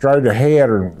look straight ahead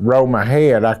and roll my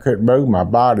head. I couldn't move my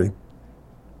body.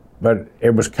 But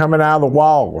it was coming out of the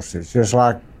walls. It's just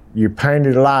like you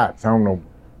painted lights on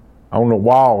the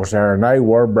walls there, and they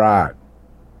were bright.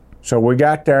 So we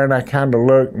got there, and I kind of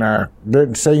looked, and I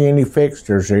didn't see any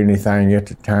fixtures or anything at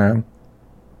the time.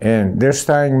 And this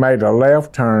thing made a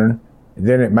left turn, and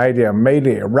then it made an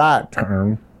immediate right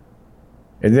turn,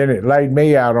 and then it laid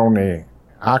me out on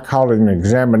I call it an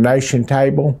examination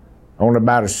table, on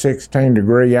about a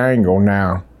 16-degree angle.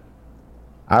 Now,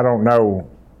 I don't know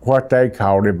what they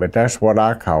called it, but that's what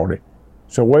I called it.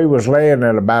 So we was laying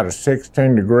at about a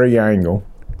 16-degree angle,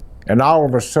 and all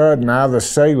of a sudden, out of the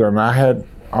ceiling, I had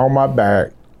on my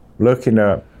back, looking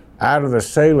up. Out of the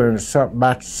ceiling, it's something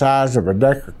about the size of a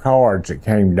deck of cards that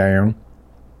came down,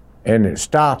 and it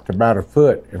stopped about a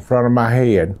foot in front of my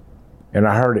head, and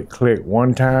I heard it click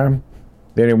one time.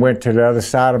 Then it went to the other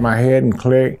side of my head and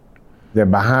clicked,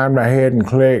 then behind my head and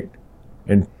clicked,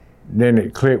 and then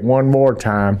it clicked one more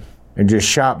time and just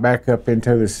shot back up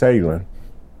into the ceiling.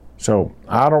 So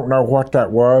I don't know what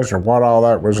that was or what all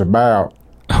that was about.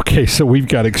 Okay, so we've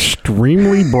got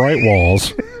extremely bright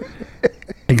walls,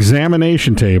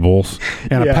 examination tables,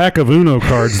 and a pack of Uno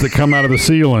cards that come out of the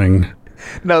ceiling.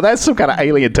 No, that's some kind of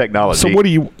alien technology. So what do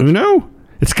you, Uno?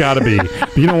 It's got to be.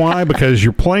 You know why? Because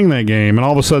you're playing that game, and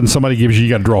all of a sudden somebody gives you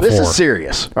got to draw This four. is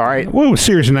serious, all right? Well, it was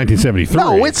serious in 1973.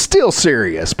 No, it's still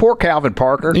serious. Poor Calvin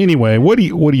Parker. Anyway, what do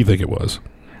you think it was?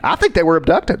 I think they were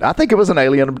abducted. I think it was an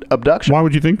alien abduction. Why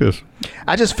would you think this?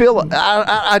 I just feel,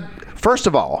 first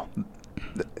of all,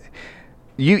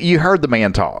 you heard the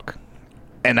man talk.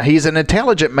 And he's an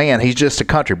intelligent man. He's just a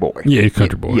country boy. Yeah, he's a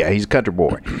country boy. Yeah, he's a country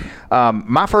boy.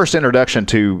 My first introduction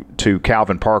to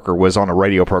Calvin Parker was on a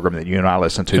radio program that you and I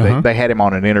listened to. Uh-huh. They had him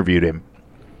on and interviewed him.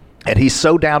 And he's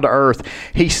so down to earth.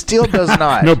 He still does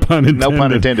not. No pun intended. No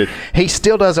pun intended. He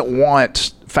still doesn't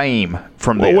want fame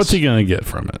from this. Well, what's he going to get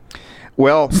from it?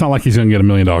 Well, It's not like he's going to get $1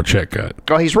 million check cut.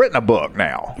 well, he's written a book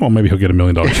now. Well, maybe he'll get $1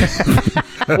 million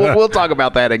check. We'll talk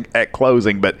about that at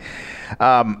closing, but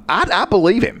I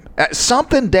believe him.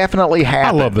 Something definitely I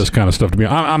happened. love this kind of stuff. To be,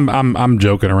 I'm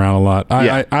joking around a lot.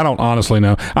 I don't honestly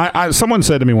know. Someone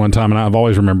said to me one time, and I've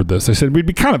always remembered this. They said we'd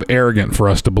be kind of arrogant for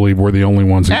us to believe we're the only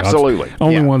ones. Absolutely,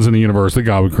 only ones in the universe that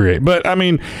God would create. But I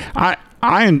mean, I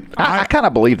kind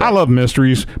of believe that. I love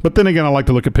mysteries, but then again, I like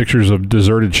to look at pictures of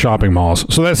deserted shopping malls.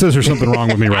 So that says there's something wrong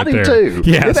with me right I do there. too.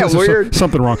 Yeah, Isn't it that says there's weird?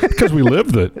 something wrong because we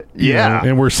lived it. you Yeah. know,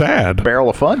 and we're sad. Barrel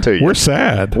of fun to you. We're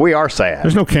sad. We are sad.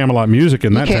 There's no Camelot music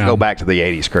in You that can't town. go back to the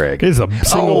 80s, Craig. It's the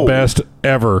single best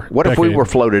ever. What if we decade. were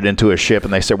floated into a ship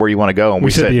and they said, where you want to go? And We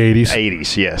said said the 80s.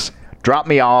 80s, yes. Drop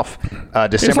me off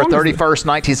December long as- 31st,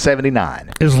 1979.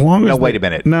 As long as No, wait a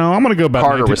minute. No, I'm going to go back.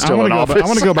 Carter was still in office. I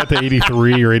want to go back to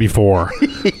 83 or 84.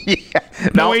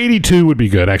 No, 82 would be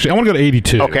good. Actually, I want to go to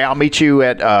 82. Okay, I'll meet you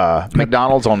at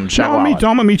McDonald's on No, Shadow I'm Island.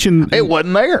 going to meet you. It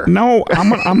wasn't there. No, I'm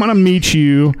going to meet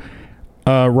you.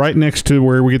 Right next to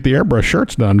where we get the airbrush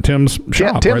shirts done, Tim's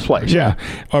shop. Tim's right? place, Yeah,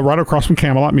 right across from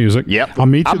Camelot Music. Yep. I'll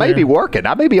meet you I may there. be working.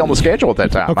 I may be on the schedule at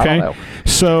that time. I Okay, don't know.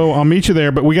 so I'll meet you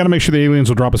there, but we got to make sure the aliens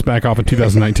will drop us back off in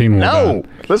 2019. when we're No,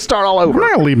 done. let's start all over. We're not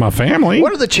going to leave my family.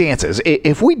 What are the chances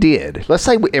if we did? Let's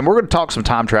say, and we're going to talk some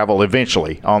time travel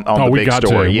eventually on the we big got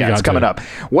story. to. We Yeah, got it's coming to. up.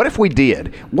 What if we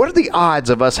did? What are the odds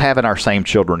of us having our same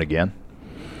children again?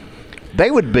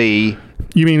 They would be.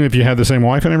 You mean if you had the same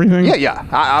wife and everything? Yeah.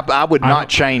 I would not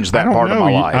change that I don't part of know.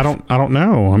 my life. I don't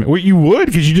know. I mean, well, you would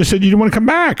because you just said you didn't want to come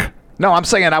back. No, I'm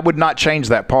saying I would not change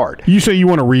that part. You say you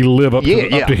want to relive up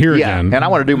to here again. And I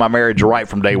want to do my marriage right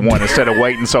from day one instead of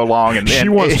waiting so long. And she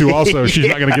wants to also. She's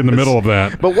not going to get in the middle of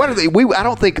that. But what are I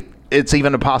don't think it's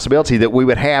even a possibility that we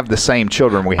would have the same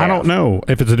children we have. I don't know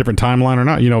if it's a different timeline or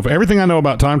not. You know, if everything I know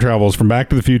about time travel is from Back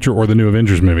to the Future or the new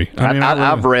Avengers movie.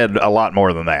 I've read a lot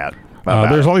more than that.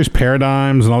 There's all these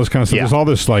paradigms and all this kind of stuff. Yeah. There's all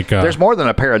this like. There's more than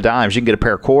a pair of dimes. You can get a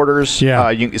pair of quarters.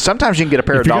 Yeah. Sometimes you can get a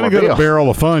pair if of you're dollar going to go bills. to Barrel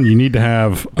of Fun, you need to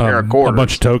have pair of a quarters.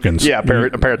 bunch of tokens. Yeah, a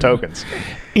pair of tokens.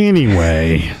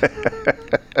 Anyway,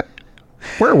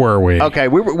 where were we? Okay,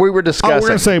 we were discussing. we're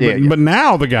going to say, but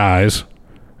now the guys,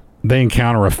 they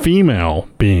encounter a female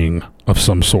being of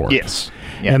some sort. Yes.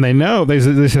 Yeah. And they know, they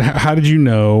said, how did you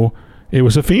know it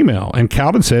was a female? And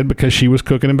Calvin said, because she was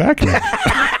cooking and vacuuming.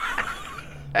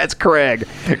 That's Craig.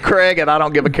 Craig at I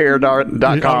don't give a care.com.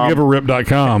 I'll give a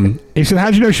rip.com. He said,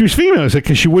 how'd you know she was female? I said,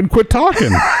 because she wouldn't quit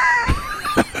talking.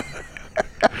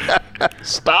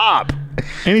 Stop.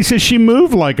 And he says she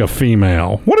moved like a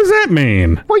female. What does that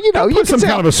mean? Well, you know, Put some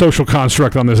kind of a social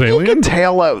construct on this You alien. can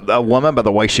tell a woman by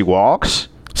the way she walks.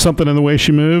 Something in the way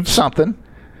she moves. Something.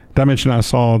 Did I mention I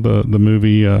saw the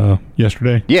movie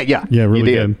yesterday? Yeah. Yeah, really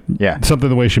you did. good. Yeah. Something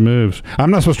the way she moves. I'm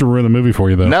not supposed to ruin the movie for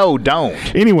you, though. No, don't.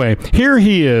 Anyway, here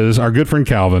he is, our good friend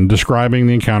Calvin, describing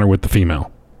the encounter with the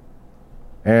female.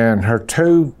 And her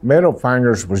two middle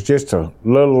fingers was just a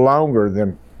little longer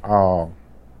than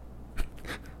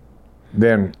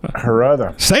her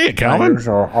other Say it, Calvin. fingers,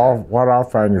 or what our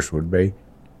fingers would be.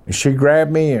 And she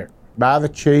grabbed me by the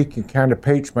cheek and kind of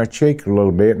pinched my cheek a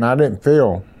little bit, and I didn't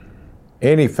feel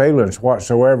any feelings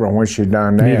whatsoever when she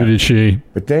done that. Neither did she.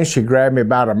 But then she grabbed me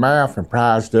by the mouth and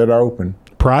prized it open.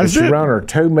 Prized and it? She run her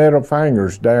two middle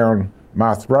fingers down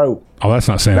my throat. Oh, that's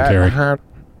not Back sanitary. behind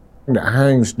that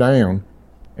hangs down.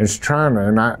 It's trying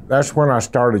to, that's when I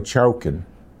started choking.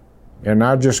 and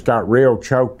I just got real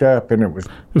choked up, and it was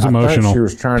I emotional. think she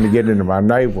was trying to get into my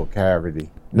nasal cavity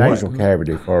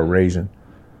for a reason.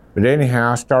 But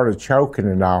anyhow, I started choking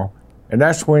and all, and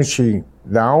that's when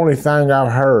the only thing I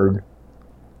heard,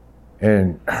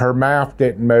 and her mouth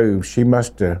didn't move. She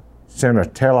must have sent a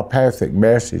telepathic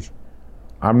message.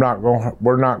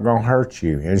 We're not gonna hurt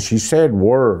you. And she said,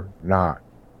 "We're not."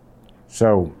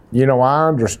 So, I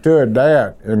understood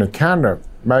that, and it kind of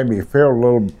made me feel a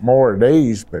little more at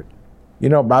ease. But,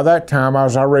 by that time I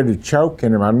was already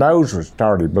choking and my nose was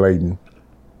started bleeding.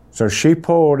 So she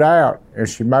pulled out and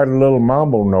she made a little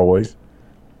mumble noise.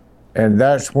 And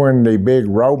that's when the big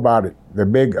robotic, the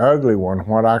big ugly one,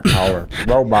 what I call her,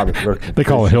 robotic looking. They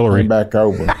call it Hillary. Came back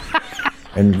over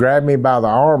and grabbed me by the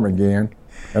arm again,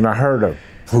 and I heard a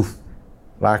poof,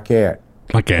 like that.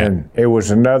 Like that. And it was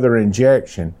another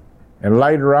injection. And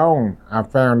later on, I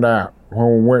found out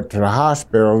when we went to the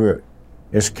hospital that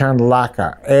it's kind of like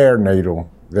an air needle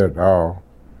that,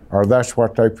 or that's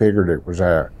what they figured it was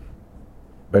at.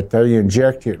 But they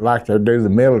inject it like they do the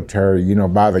military,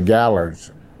 by the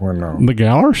gallows. When the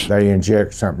gallows? They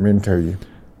inject something into you.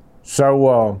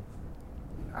 So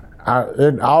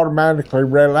it automatically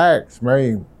relaxed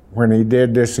me when he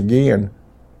did this again.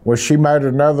 Well, she made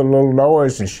another little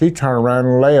noise and she turned around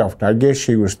and left. I guess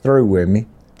she was through with me.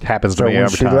 Happens to So me when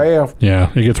every she time. left,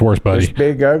 Yeah, it gets worse, this buddy.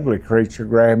 big ugly creature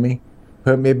grabbed me,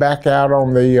 put me back out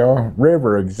on the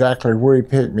river exactly where he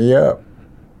picked me up.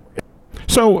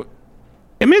 So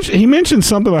he mentioned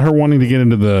something about her wanting to get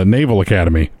into the Naval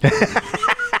Academy.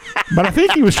 But I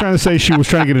think he was trying to say she was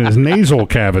trying to get in his nasal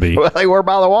cavity. Well, they were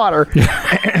by the water.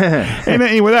 And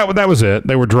anyway, that was it.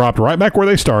 They were dropped right back where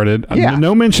they started. Yeah.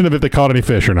 No mention of if they caught any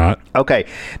fish or not. Okay,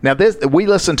 now this we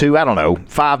listened to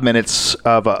 5 minutes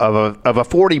of a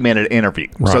 40-minute interview.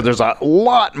 So Right. there's a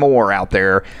lot more out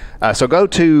there. So go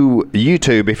to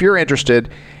YouTube if you're interested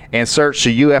and search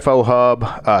the UFO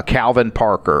Hub Calvin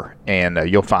Parker, and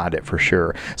you'll find it for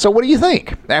sure. So what do you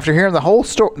think after hearing the whole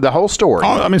story?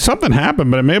 Oh, I mean, something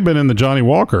happened, but it may have been in the Johnny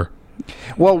Walker.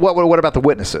 Well, what about the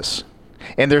witnesses?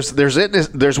 And there's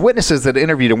witnesses that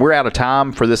interviewed, and we're out of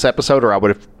time for this episode, or I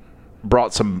would have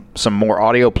brought some more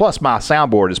audio. Plus, my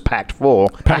soundboard is packed full.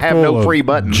 I have Full no of free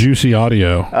buttons. Juicy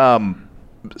audio.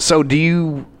 So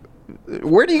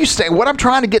where do you stand? What I'm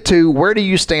trying to get to, where do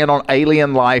you stand on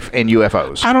alien life and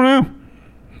UFOs? I don't know.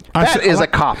 That is a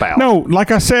cop-out. No,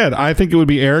 like I said, I think it would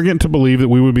be arrogant to believe that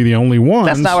we would be the only ones.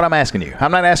 That's not what I'm asking you.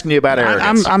 I'm not asking you about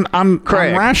arrogance. I'm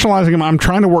Craig. rationalizing them. I'm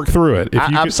trying to work through it. If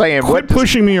you I'm could saying, quit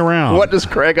pushing me around. What does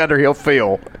Craig Underhill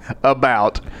feel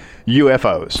about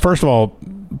UFOs? First of all,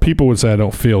 people would say I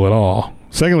don't feel at all.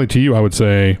 Secondly, to you, I would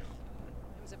say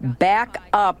Back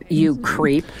up, you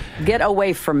creep. Get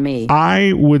away from me.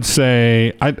 I would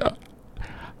say I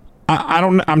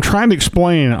don't. I'm trying to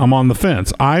explain. I'm on the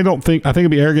fence. I think it'd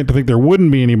be arrogant to think there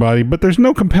wouldn't be anybody, but there's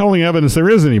no compelling evidence there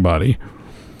is anybody.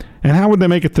 And how would they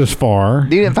make it this far?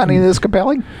 You didn't find any of this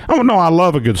compelling? Oh no, I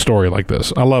love a good story like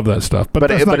this. I love that stuff. But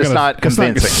it's not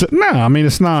convincing. No, I mean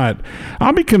it's not.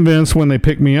 I'll be convinced when they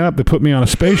pick me up. They put me on a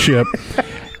spaceship,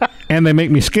 and they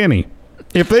make me skinny.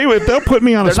 If they'll put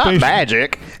me on a They're not spaceship.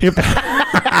 magic.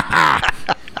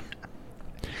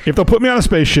 If they'll put me on a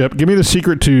spaceship, give me the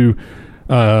secret to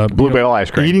Bluebell ice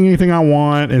cream. eating anything I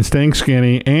want and staying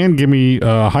skinny, and give me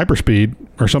hyperspeed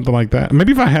or something like that.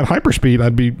 Maybe if I had hyperspeed,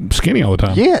 I'd be skinny all the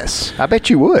time. Yes, I bet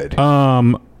you would.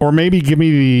 Or maybe give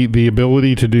me the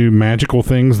ability to do magical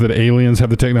things that aliens have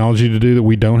the technology to do that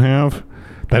we don't have.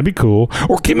 That'd be cool.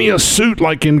 Or give me a suit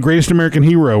like in Greatest American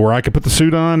Hero where I could put the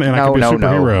suit on and I could be a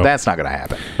superhero. No. That's not going to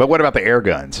happen. But what about the air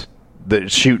guns that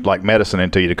shoot like medicine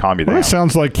into you to calm you Well, down? that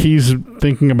sounds like he's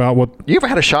thinking about what... You ever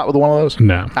had a shot with one of those?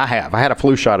 No. I have. I had a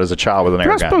flu shot as a child with an They're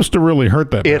air not gun. supposed to really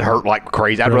hurt that It bad. hurt like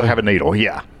crazy. I'd Really? rather have a needle.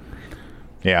 Yeah.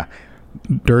 Yeah.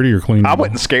 Dirty or clean? I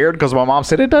wasn't scared because my mom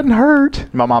said it doesn't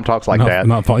hurt. My mom talks like that.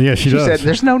 Yeah, she does. said,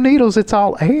 "There's no needles; it's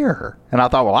all air." And I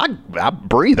thought, well, I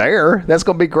breathe air. That's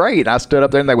going to be great. I stood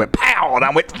up there and they went pow, and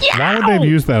I went, yeah. Why would they have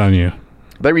used that on you?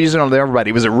 They were using it on everybody.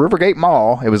 It was at Rivergate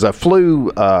Mall. It was a flu.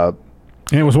 And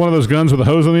it was one of those guns with a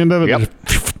hose on the end of it? Yep.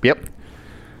 Yep.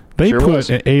 They Sure put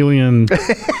was. alien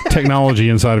technology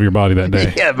inside of your body that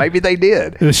day. Yeah, maybe they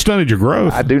did. It stunted your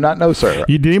growth. I do not know, sir.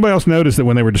 Did anybody else notice that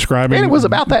when they were describing... And it was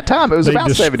about that time. It was they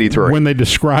about 73. When they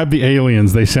described the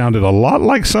aliens, they sounded a lot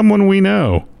like someone we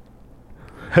know.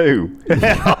 Who?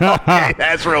 Okay,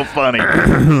 that's real funny.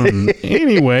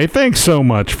 Anyway, thanks so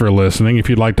much for listening. If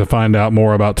you'd like to find out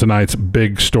more about tonight's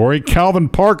big story, Calvin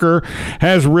Parker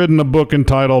has written a book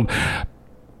entitled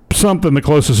something, the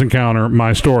closest encounter,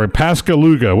 my story.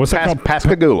 Pascagoula. What's that called?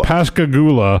 Pascagoula.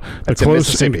 Pascagoula. That's in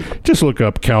Mississippi. Just look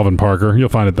up Calvin Parker. You'll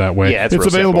find it that way. Yeah, it's real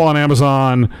available simple. on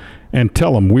Amazon. And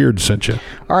tell them Weird sent you.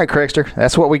 All right, Craigster,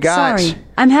 that's what we got. Sorry,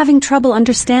 I'm having trouble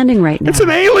understanding right now. It's an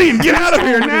alien. Get out of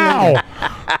here now.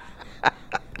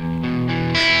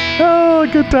 Oh,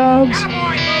 good times.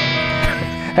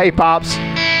 Hey, Pops.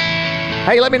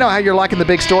 Hey, let me know how you're liking the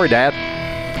big story, Dad.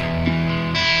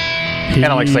 And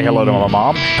I'd like to say hello to my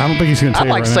mom. I don't think he's going to say I'd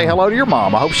like it to right say now. hello to your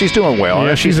mom. I hope she's doing well.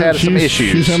 Yeah, she's had some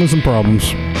issues. She's having some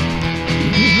problems.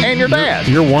 And your dad.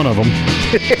 You're one of them.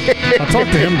 I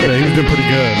talked to him today. He's doing pretty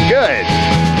good. Good.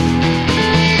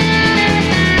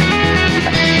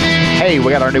 Hey, we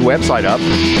got our new website up.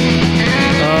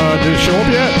 Did it show up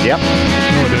yet? Yep.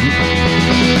 No, it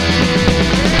didn't.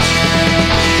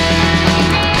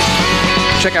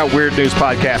 Check out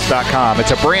weirdnewspodcast.com.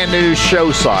 It's a brand new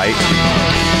show site.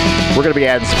 We're going to be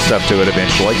adding some stuff to it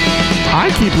eventually. I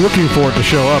keep looking for it to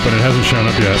show up, and it hasn't shown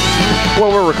up yet.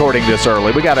 Well, we're recording this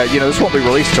early. We got to, this won't be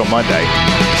released till Monday.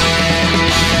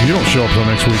 You don't show up till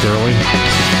next week early.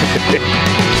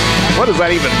 What does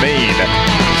that even mean?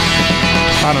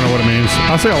 I don't know what it means.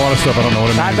 I say a lot of stuff I don't know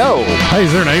what it means. I know. Hey,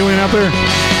 is there an alien out there?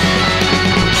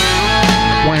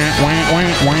 Wah, wah, wah,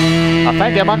 wah. I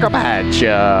think I'm going to patch.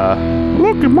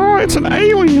 Look, Ma, it's an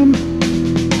alien.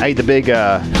 Hey, the big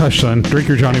Hush, son. Drink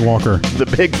your Johnny Walker. the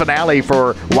big finale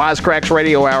for Wisecracks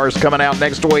Radio Hours coming out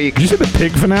next week. Did you say the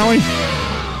pig finale?